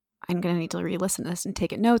I'm going to need to re-listen to this and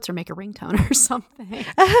take it notes or make a ringtone or something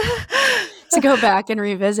to go back and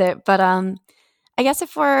revisit. But I guess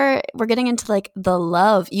if we're getting into like the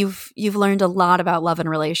love, you've learned a lot about love and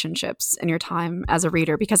relationships in your time as a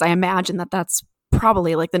reader, because I imagine that that's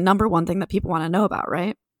probably like the number one thing that people want to know about,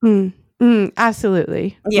 right?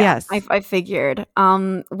 Absolutely. Yeah, Yes. I figured.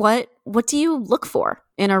 What do you look for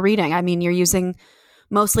in a reading? I mean, you're using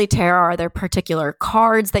mostly tarot. Are there particular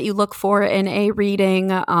cards that you look for in a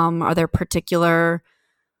reading? Are there particular,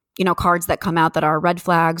 cards that come out that are red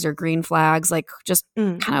flags or green flags? Like just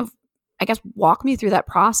kind of, I guess, walk me through that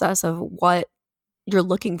process of what you're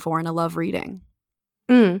looking for in a love reading.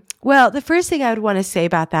 Well, the first thing I would want to say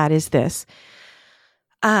about that is this.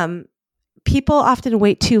 People often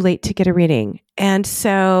wait too late to get a reading. And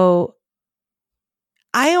so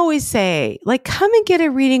I always say, like, come and get a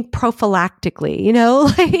reading prophylactically,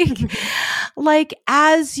 like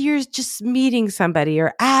as you're just meeting somebody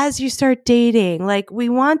or as you start dating. Like we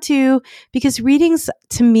want to, because readings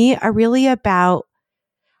to me are really about,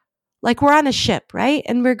 like we're on a ship, right?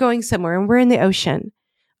 And we're going somewhere and we're in the ocean.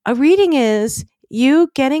 A reading is you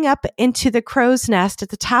getting up into the crow's nest at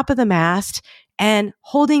the top of the mast and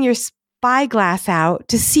holding your spyglass out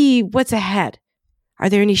to see what's ahead. Are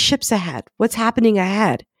there any ships ahead? What's happening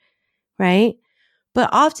ahead? Right? But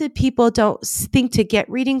often people don't think to get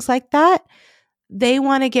readings like that. They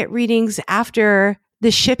want to get readings after the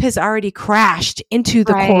ship has already crashed into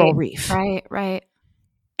the coral reef. Right.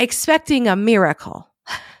 Expecting a miracle.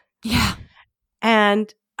 Yeah.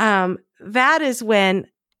 And that is when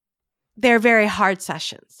they're very hard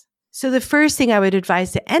sessions. So the first thing I would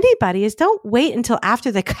advise to anybody is don't wait until after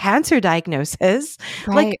the cancer diagnosis.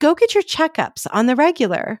 Right. Like go get your checkups on the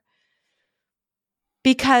regular.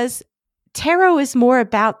 Because tarot is more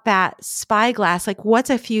about that spyglass, like what's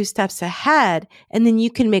a few steps ahead, and then you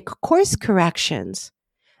can make course corrections.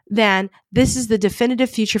 Then this is the definitive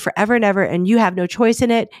future forever and ever, and you have no choice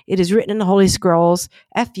in it. It is written in the Holy Scrolls.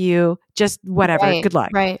 F you, just whatever. Right, good luck.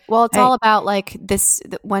 Right. Well, it's all about like this.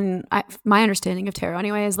 My understanding of tarot,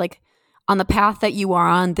 anyway, is like on the path that you are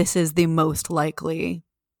on, this is the most likely,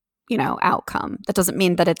 outcome. That doesn't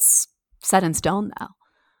mean that it's set in stone, though.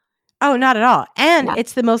 Oh, not at all. And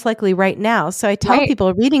it's the most likely right now. So I tell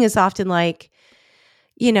people reading is often like,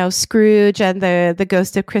 Scrooge and the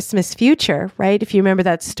Ghost of Christmas Future, right? If you remember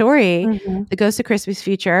that story, the Ghost of Christmas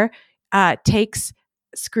Future takes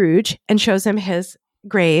Scrooge and shows him his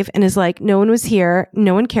grave and is like, no one was here.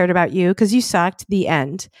 No one cared about you because you sucked. The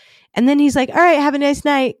end. And then he's like, all right, have a nice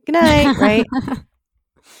night. Good night. Right.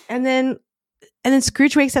 And then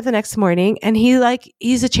Scrooge wakes up the next morning and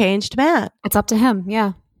he's a changed man. It's up to him.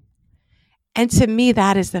 Yeah. And to me,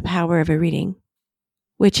 that is the power of a reading,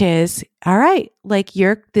 which is, all right, like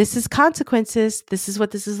this is consequences. This is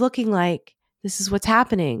what this is looking like. This is what's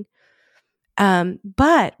happening.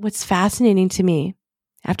 But what's fascinating to me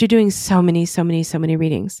after doing so many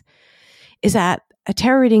readings is that a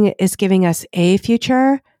tarot reading is giving us a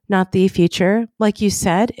future, not the future. Like you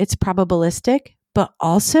said, it's probabilistic, but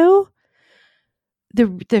also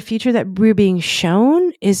the future that we're being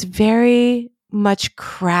shown is very much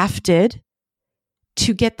crafted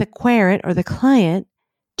to get the querent or the client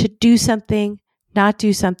to do something, not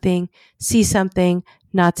do something, see something,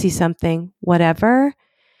 not see something, whatever.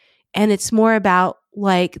 And it's more about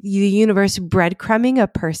like the universe breadcrumbing a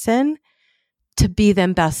person to be their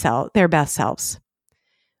best selves.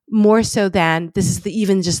 More so than this is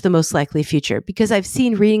even just the most likely future, because I've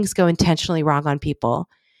seen readings go intentionally wrong on people.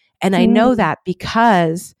 And I know that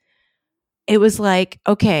because it was like,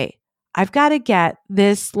 okay, I've got to get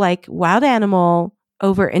this like wild animal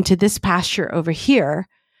over into this pasture over here,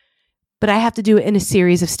 but I have to do it in a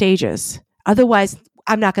series of stages. Otherwise,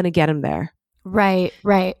 I'm not going to get him there. Right.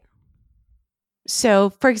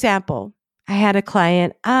 So, for example, I had a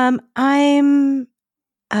client. I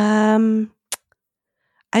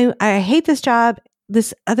hate this job.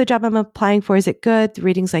 This other job I'm applying for, is it good? The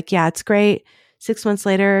reading's like, yeah, it's great. 6 months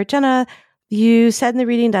later, Jenna, you said in the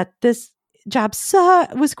reading that this job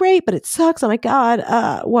was great, but it sucks. Oh my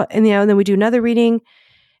God. What? And then we do another reading.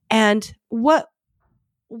 And what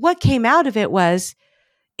came out of it was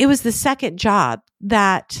the second job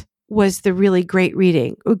that was the really great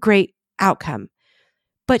reading, or great outcome.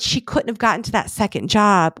 But she couldn't have gotten to that second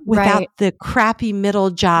job without the crappy middle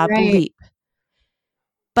job leap.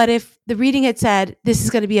 But if the reading had said, this is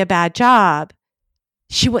going to be a bad job,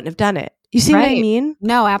 she wouldn't have done it. You see what I mean?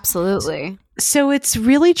 No, absolutely. So it's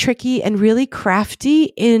really tricky and really crafty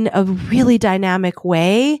in a really dynamic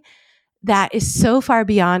way that is so far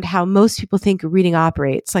beyond how most people think a reading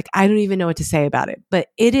operates. Like, I don't even know what to say about it, but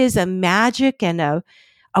it is a magic and a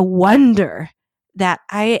wonder that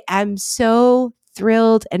I am so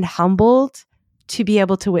thrilled and humbled to be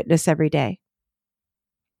able to witness every day.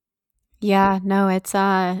 Yeah, no, it's,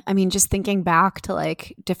 I mean, just thinking back to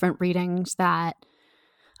like different readings that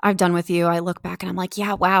I've done with you, I look back and I'm like,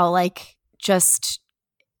 yeah, wow. Like, just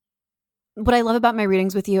what I love about my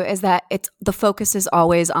readings with you is that the focus is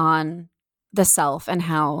always on the self and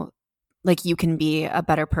how like you can be a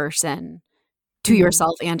better person to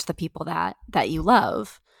yourself and to the people that you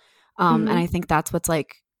love. And I think that's what's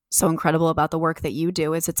like so incredible about the work that you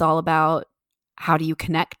do, is it's all about how do you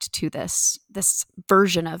connect to this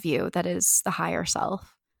version of you that is the higher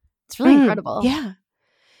self. It's really incredible. Yeah.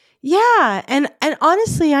 Yeah. And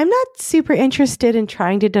honestly, I'm not super interested in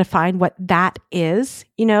trying to define what that is,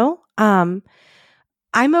 you know? I'm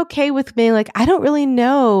okay with being like, I don't really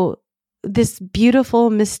know this beautiful,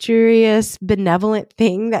 mysterious, benevolent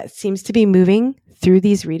thing that seems to be moving through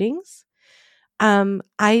these readings. I'm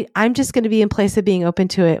just going to be in place of being open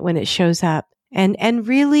to it when it shows up, and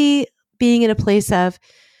really being in a place of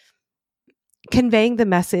conveying the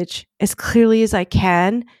message as clearly as I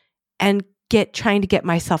can, and trying to get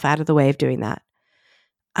myself out of the way of doing that.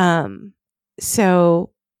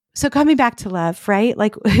 So coming back to love, right?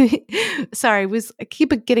 Like, sorry, I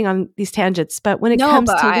keep getting on these tangents, but when it comes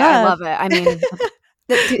to love, I love it. I mean,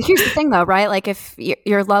 here's the thing though, right? Like, if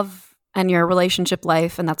your love and your relationship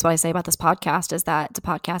life, and that's what I say about this podcast, is that it's a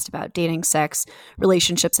podcast about dating, sex,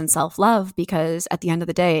 relationships, and self-love, because at the end of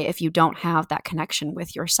the day, if you don't have that connection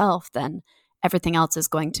with yourself, then everything else is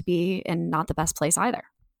going to be in not the best place either.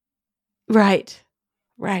 Right.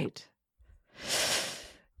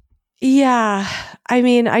 Yeah. I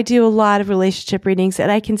mean, I do a lot of relationship readings,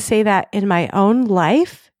 and I can say that in my own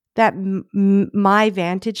life, that my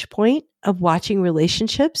vantage point of watching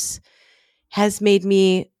relationships has made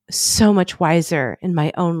me so much wiser in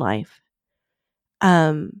my own life.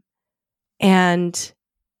 And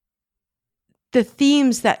the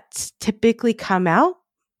themes that typically come out,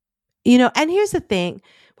 you know, and here's the thing,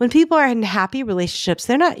 when people are in happy relationships,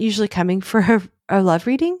 they're not usually coming for a love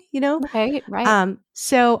reading, you know? Right.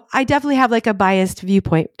 So I definitely have like a biased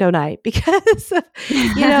viewpoint, don't I? Because,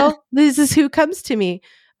 you know, this is who comes to me.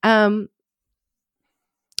 But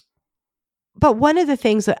one of the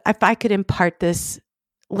things that, if I could impart this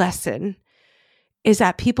lesson, is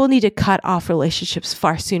that people need to cut off relationships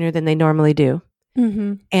far sooner than they normally do.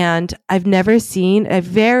 Mm-hmm. And I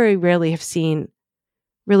very rarely have seen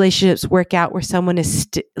relationships work out where someone is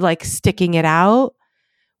sticking it out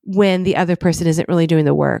when the other person isn't really doing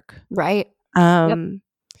the work. Right.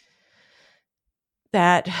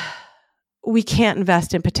 That we can't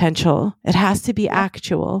invest in potential. It has to be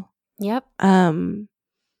actual. Yep. But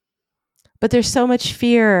there's so much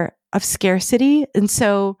fear of scarcity. And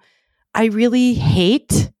so I really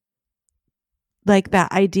hate like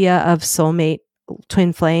that idea of soulmate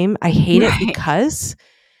twin flame. I hate it because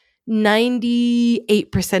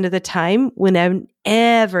 98% of the time,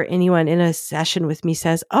 whenever anyone in a session with me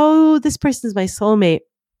says, oh, this person's my soulmate,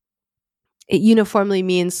 it uniformly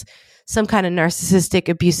means some kind of narcissistic,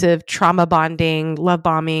 abusive, trauma bonding, love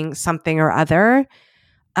bombing, something or other.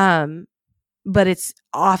 But it's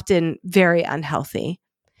often very unhealthy.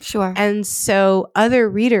 Sure. And so other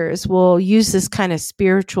readers will use this kind of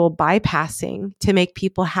spiritual bypassing to make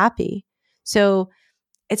people happy. So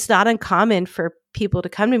it's not uncommon for people to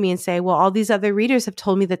come to me and say, well, all these other readers have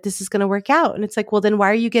told me that this is going to work out. And it's like, well, then why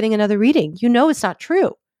are you getting another reading? You know it's not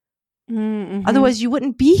true. Mm-hmm. Otherwise, you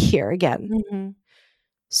wouldn't be here again. Mm-hmm.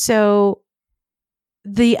 So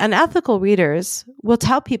the unethical readers will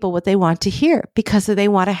tell people what they want to hear because they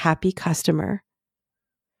want a happy customer.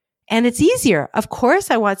 And it's easier. Of course,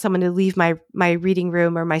 I want someone to leave my reading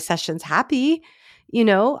room or my sessions happy. You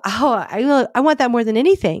know, I want that more than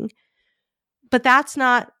anything. But that's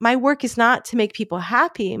not, my work is not to make people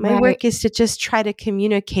happy. My work is to just try to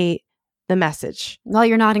communicate the message. Well,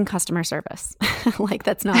 you're not in customer service. Like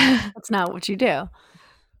that's not what you do.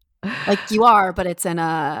 Like you are, but it's in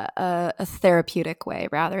a therapeutic way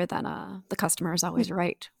rather than the customer is always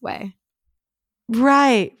right way.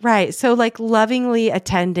 Right. So like lovingly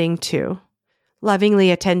attending to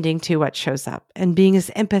what shows up and being as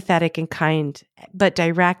empathetic and kind, but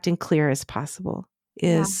direct and clear as possible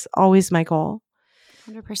is always my goal.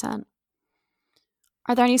 100%.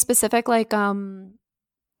 Are there any specific like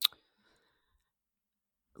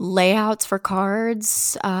layouts for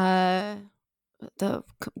cards? The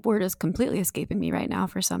word is completely escaping me right now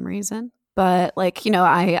for some reason. But like, you know,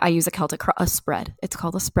 I use a spread. It's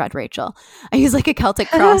called a spread, Rachel. I use like a Celtic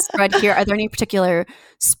cross spread here. Are there any particular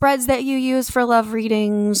spreads that you use for love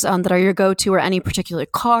readings that are your go-to, or any particular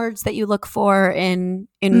cards that you look for in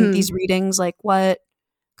these readings? Like what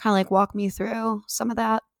kind of like walk me through some of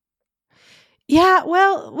that? Yeah,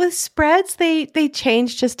 well, with spreads, they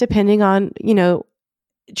change just depending on, you know,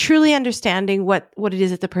 truly understanding what it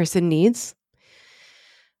is that the person needs.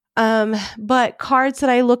 But cards that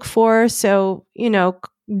I look for, so, you know,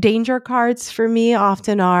 danger cards for me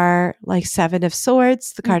often are like 7 of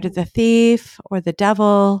Swords, the card of the thief, or the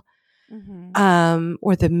devil,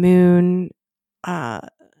 or the moon.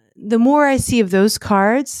 The more I see of those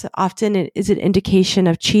cards, often it is an indication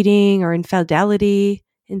of cheating or infidelity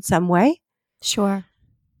in some way. Sure.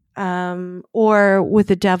 Or with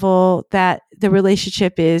the devil, that the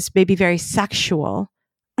relationship is maybe very sexual,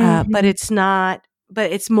 but it's not.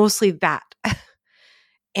 But it's mostly that.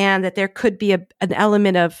 And that there could be an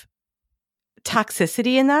element of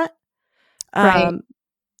toxicity in that.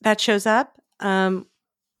 That shows up.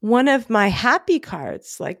 One of my happy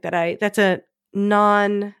cards, like that's a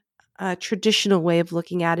non-traditional way of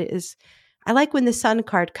looking at it, is I like when the sun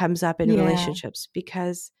card comes up in relationships,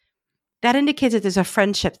 because that indicates that there's a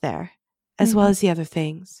friendship there as well as the other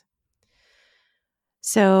things.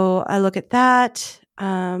 So I look at that.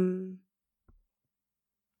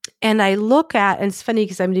 And I look at, and it's funny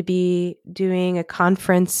because I'm going to be doing a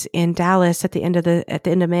conference in Dallas at the end of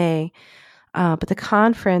May. But the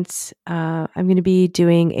conference, I'm going to be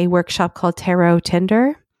doing a workshop called Tarot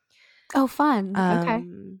Tinder. Oh, fun. Okay.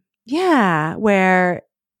 Yeah, where,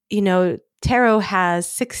 you know, tarot has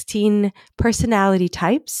 16 personality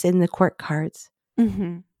types in the court cards.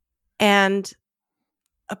 And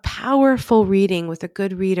a powerful reading with a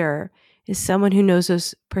good reader is someone who knows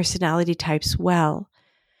those personality types well.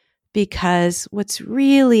 Because what's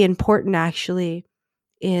really important actually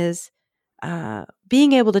is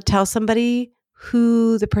being able to tell somebody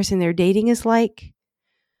who the person they're dating is like,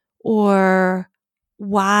 or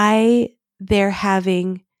why they're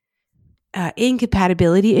having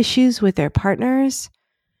incompatibility issues with their partners,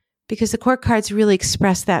 because the court cards really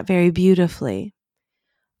express that very beautifully.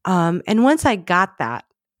 And once I got that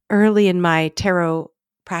early in my tarot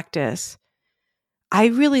practice, I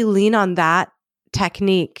really lean on that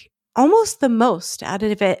technique almost the most out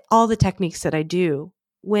of all the techniques that I do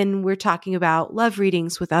when we're talking about love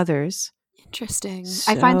readings with others. Interesting.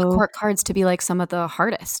 I find the court cards to be like some of the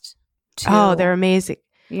hardest. Oh, they're amazing.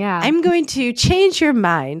 Yeah. I'm going to change your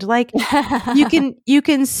mind. Like you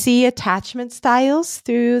can see attachment styles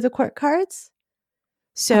through the court cards.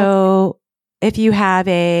 So if you have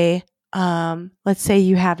let's say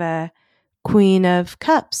you have a Queen of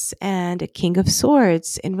Cups and a King of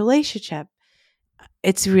Swords in relationship,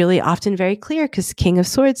 it's really often very clear because King of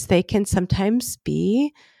Swords, they can sometimes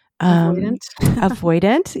be Avoidant.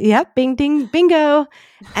 avoidant. Yep. Bing, ding, bingo.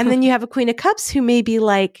 And then you have a Queen of Cups who may be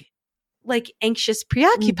like anxious,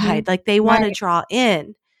 preoccupied, like they want to draw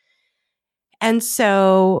in. And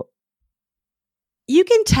so you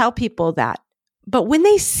can tell people that, but when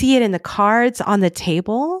they see it in the cards on the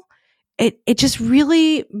table, it just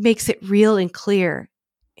really makes it real and clear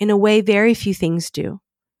in a way very few things do.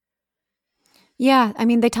 Yeah, I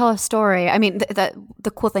mean, they tell a story. I mean,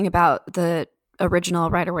 the cool thing about the original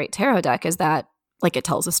Rider-Waite tarot deck is that like it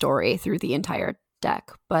tells a story through the entire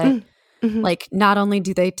deck. But like not only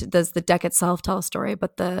does the deck itself tell a story,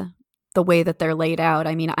 but the way that they're laid out.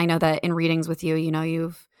 I mean, I know that in readings with you, you know,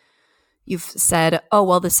 you've said, oh,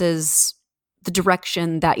 well, this is the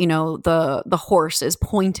direction that, you know, the horse is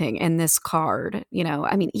pointing in this card. You know,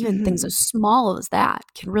 I mean, even things as small as that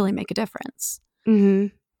can really make a difference.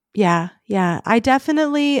 Yeah. I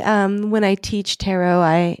definitely, when I teach tarot,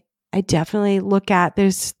 I definitely look at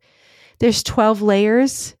there's 12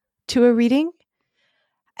 layers to a reading,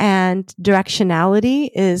 and directionality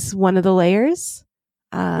is one of the layers.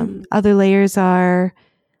 Other layers are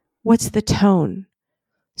what's the tone.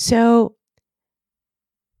 So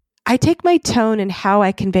I take my tone and how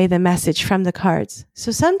I convey the message from the cards.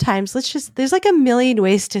 So sometimes there's like a million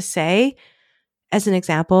ways to say, as an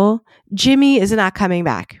example, Jimmy is not coming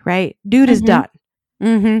back, right? Dude is done.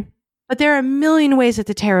 But there are a million ways that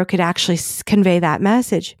the tarot could actually convey that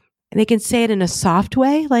message. And they can say it in a soft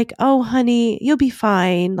way, like, oh, honey, you'll be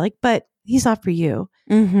fine. Like, but he's not for you.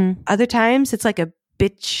 Other times it's like a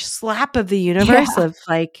bitch slap of the universe of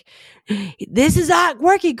like, this is not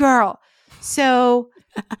working, girl. So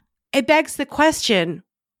it begs the question,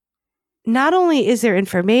 not only is there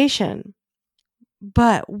information,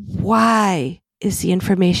 but why is the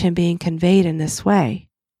information being conveyed in this way?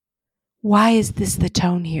 Why is this the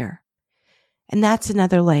tone here? And that's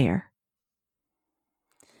another layer.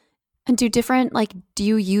 And do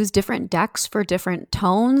you use different decks for different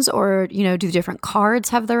tones, or, you know, do different cards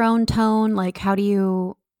have their own tone? Like, how do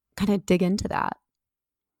you kind of dig into that?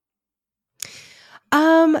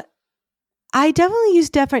 I definitely use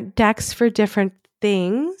different decks for different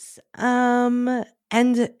things. And,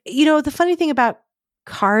 you know, the funny thing about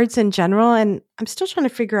cards in general, and I'm still trying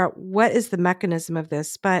to figure out what is the mechanism of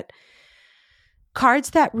this, but cards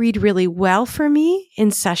that read really well for me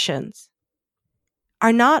in sessions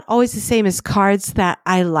are not always the same as cards that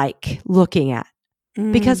I like looking at.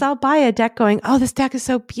 Because I'll buy a deck going, oh, this deck is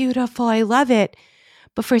so beautiful, I love it.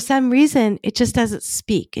 But for some reason, it just doesn't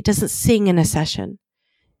speak. It doesn't sing in a session.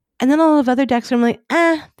 And then I'll have other decks where I'm like,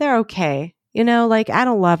 they're okay. You know, like I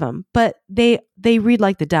don't love them, but they read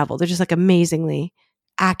like the devil. They're just like amazingly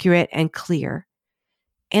accurate and clear.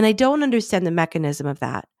 And I don't understand the mechanism of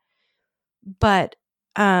that. But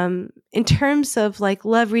in terms of like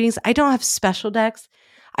love readings, I don't have special decks.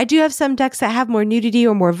 I do have some decks that have more nudity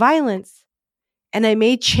or more violence, and I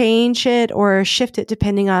may change it or shift it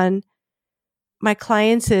depending on my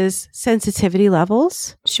clients' sensitivity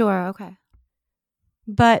levels. Sure. Okay.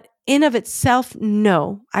 But in of itself,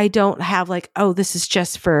 no, I don't have like, oh, this is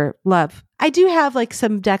just for love. I do have like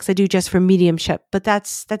some decks I do just for mediumship, but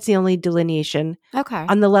that's the only delineation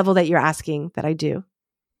on the level that you're asking that I do.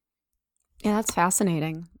 Yeah, that's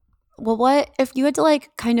fascinating. Well, what if you had to like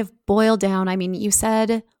kind of boil down? I mean, you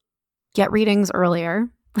said get readings earlier.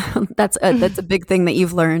 That's a big thing that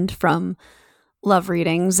you've learned from love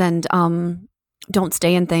readings, and don't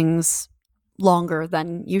stay in things longer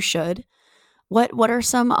than you should. What are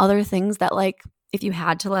some other things that, like, if you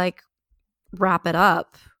had to like wrap it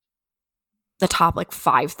up, the top like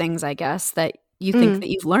 5 things, I guess, that you think that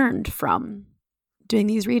you've learned from doing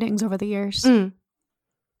these readings over the years?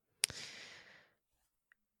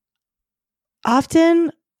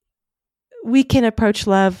 Often we can approach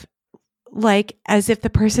love like as if the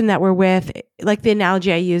person that we're with, like the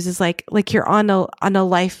analogy I use is like you're on a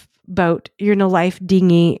lifeboat, you're in a life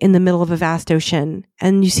dinghy in the middle of a vast ocean,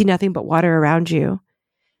 and you see nothing but water around you.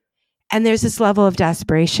 And there's this level of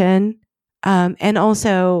desperation, and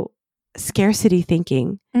also scarcity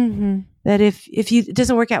thinking that if it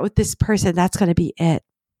doesn't work out with this person, that's going to be it.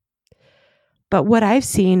 But what I've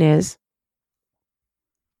seen is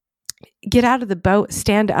get out of the boat,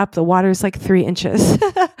 stand up. The water's like 3 inches.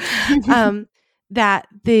 That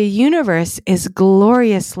the universe is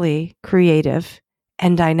gloriously creative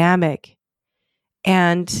and dynamic.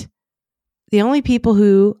 And the only people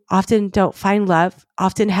who often don't find love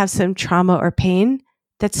often have some trauma or pain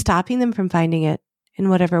that's stopping them from finding it in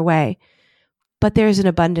whatever way. But there's an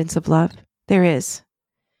abundance of love. There is.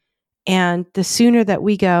 And the sooner that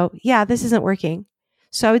we go, yeah, this isn't working.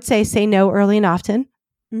 So I would say no early and often.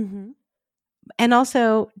 Mm-hmm. And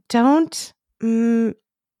also don't, the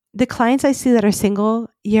clients I see that are single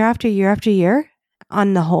year after year after year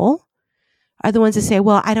on the whole are the ones that say,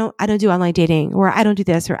 well, I don't do online dating, or I don't do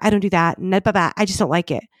this, or I don't do that. And blah, blah, blah. I just don't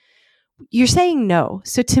like it. You're saying no.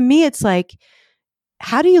 So to me, it's like,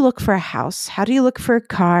 how do you look for a house? How do you look for a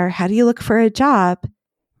car? How do you look for a job?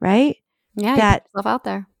 Right? Yeah, That you put yourself out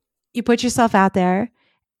there. you put yourself out there,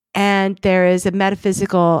 and there is a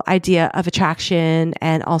metaphysical idea of attraction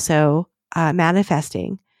and also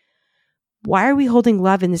manifesting. Why are we holding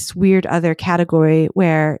love in this weird other category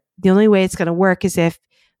where the only way it's going to work is if,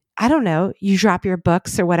 I don't know, you drop your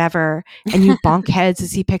books or whatever and you bonk heads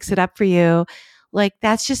as he picks it up for you? Like,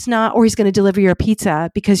 that's just not, or he's going to deliver your pizza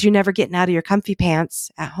because you're never getting out of your comfy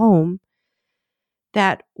pants at home.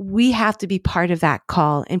 That we have to be part of that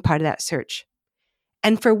call and part of that search.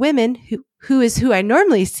 And for women who is who I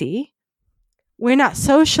normally see, we're not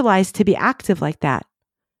socialized to be active like that.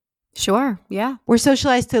 Sure. Yeah. We're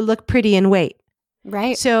socialized to look pretty and wait.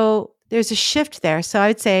 Right. So there's a shift there. So I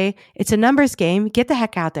would say it's a numbers game. Get the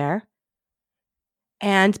heck out there.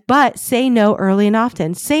 But say no early and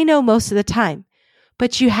often. Say no most of the time.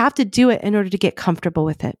 But you have to do it in order to get comfortable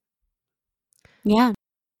with it. Yeah.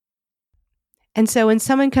 And so when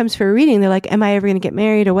someone comes for a reading, they're like, am I ever going to get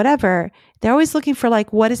married or whatever? They're always looking for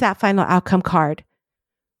like, what is that final outcome card?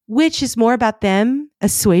 Which is more about them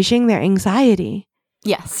assuaging their anxiety.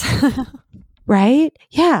 Yes. Right?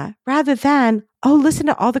 Yeah. Rather than, oh, listen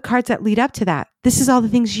to all the cards that lead up to that. This is all the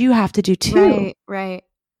things you have to do too. Right. Right.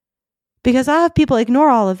 Because I'll have people ignore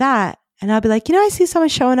all of that. And I'll be like, I see someone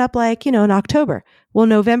showing up like, in October. Well,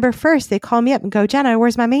 November 1st, they call me up and go, Jenna,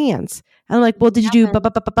 where's my mans? And I'm like, well, did you do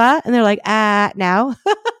ba? And they're like, now.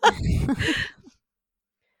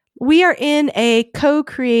 We are in a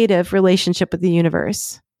co-creative relationship with the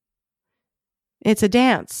universe. It's a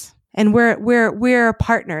dance. And we're a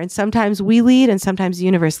partner. And sometimes we lead and sometimes the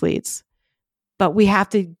universe leads. But we have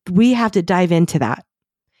to dive into that.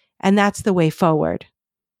 And that's the way forward.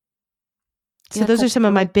 So those are some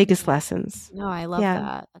of my biggest lessons. No, I love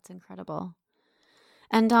that. That's incredible.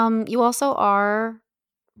 And you also are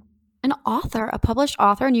an author, a published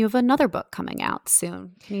author, and you have another book coming out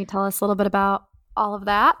soon. Can you tell us a little bit about all of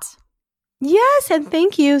that? Yes, and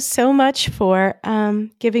thank you so much for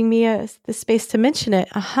giving me the space to mention it.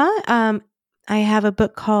 I have a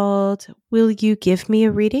book called Will You Give Me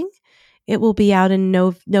a Reading? It will be out in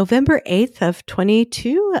November 8th of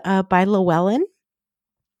 22 by Llewellyn.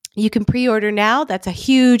 You can pre-order now. That's a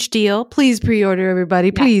huge deal. Please pre-order,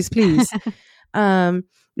 everybody. Please, please.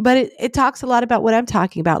 But it talks a lot about what I'm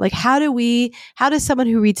talking about. Like, how does someone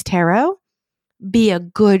who reads tarot be a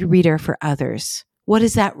good reader for others? What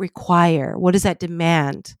does that require? What does that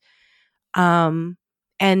demand? And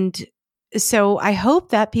so I hope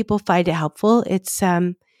that people find it helpful. It's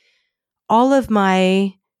all of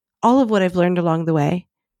what I've learned along the way.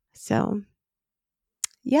 So,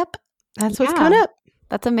 yep, that's what's coming up.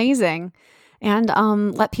 That's amazing. And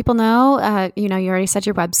let people know, you already said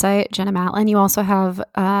your website, Jenna Matlin. You also have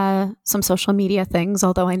some social media things,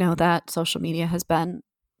 although I know that social media has been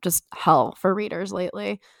just hell for readers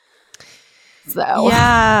lately. So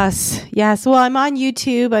Yes. Well, I'm on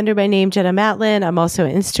YouTube under my name, Jenna Matlin. I'm also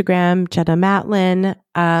on Instagram, Jenna Matlin.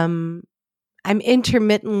 I'm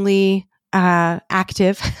intermittently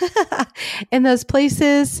active in those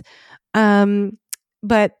places.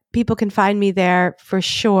 But people can find me there for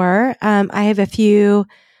sure. I have a few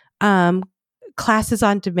classes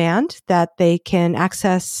on demand that they can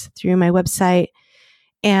access through my website.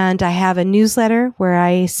 And I have a newsletter where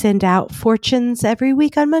I send out fortunes every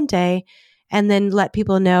week on Monday and then let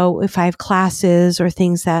people know if I have classes or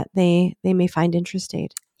things that they may find interesting.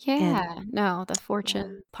 Yeah. No, the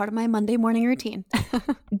fortune part of my Monday morning routine.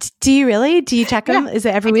 Do you really? Do you check them? Is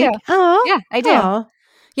it every week? Do. Oh, yeah, I do. Oh.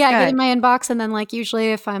 Yeah, I get in my inbox, and then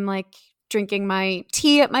usually if I'm drinking my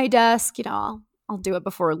tea at my desk, I'll do it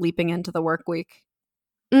before leaping into the work week.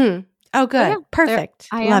 Oh, good. Yeah, Perfect.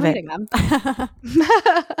 I Love am it. reading them.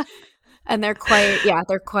 And they're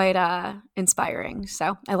quite inspiring.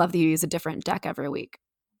 So I love that you use a different deck every week.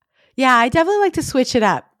 Yeah, I definitely like to switch it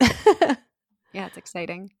up. Yeah, it's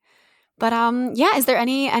exciting. But is there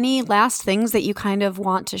any last things that you kind of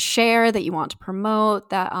want to share, that you want to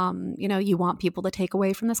promote, that you want people to take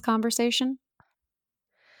away from this conversation?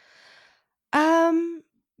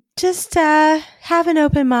 Just have an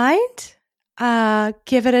open mind.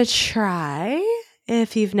 Give it a try.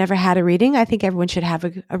 If you've never had a reading, I think everyone should have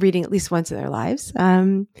a reading at least once in their lives.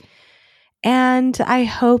 And I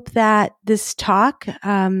hope that this talk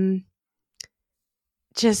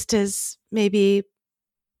just as maybe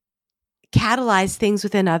catalyze things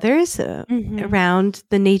within others around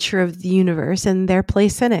the nature of the universe and their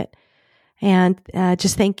place in it. And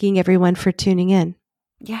just thanking everyone for tuning in.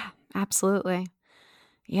 Yeah, absolutely.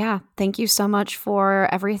 Yeah. Thank you so much for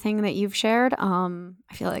everything that you've shared. I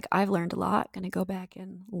feel like I've learned a lot. Going to go back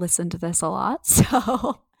and listen to this a lot.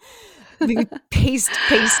 So maybe paste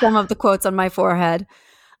some of the quotes on my forehead.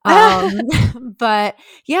 But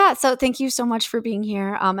yeah, so thank you so much for being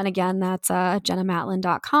here. And again, that's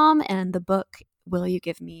jennamatlin.com and the book, Will You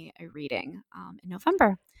Give Me a Reading, in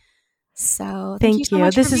November. So thank you so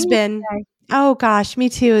much. This has been, oh gosh, me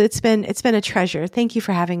too. It's been a treasure. Thank you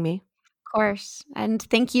for having me. Of course. And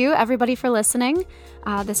thank you everybody for listening.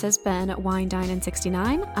 This has been Wine, Dine, and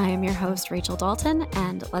 69. I am your host, Rachel Dalton,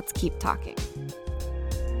 and let's keep talking.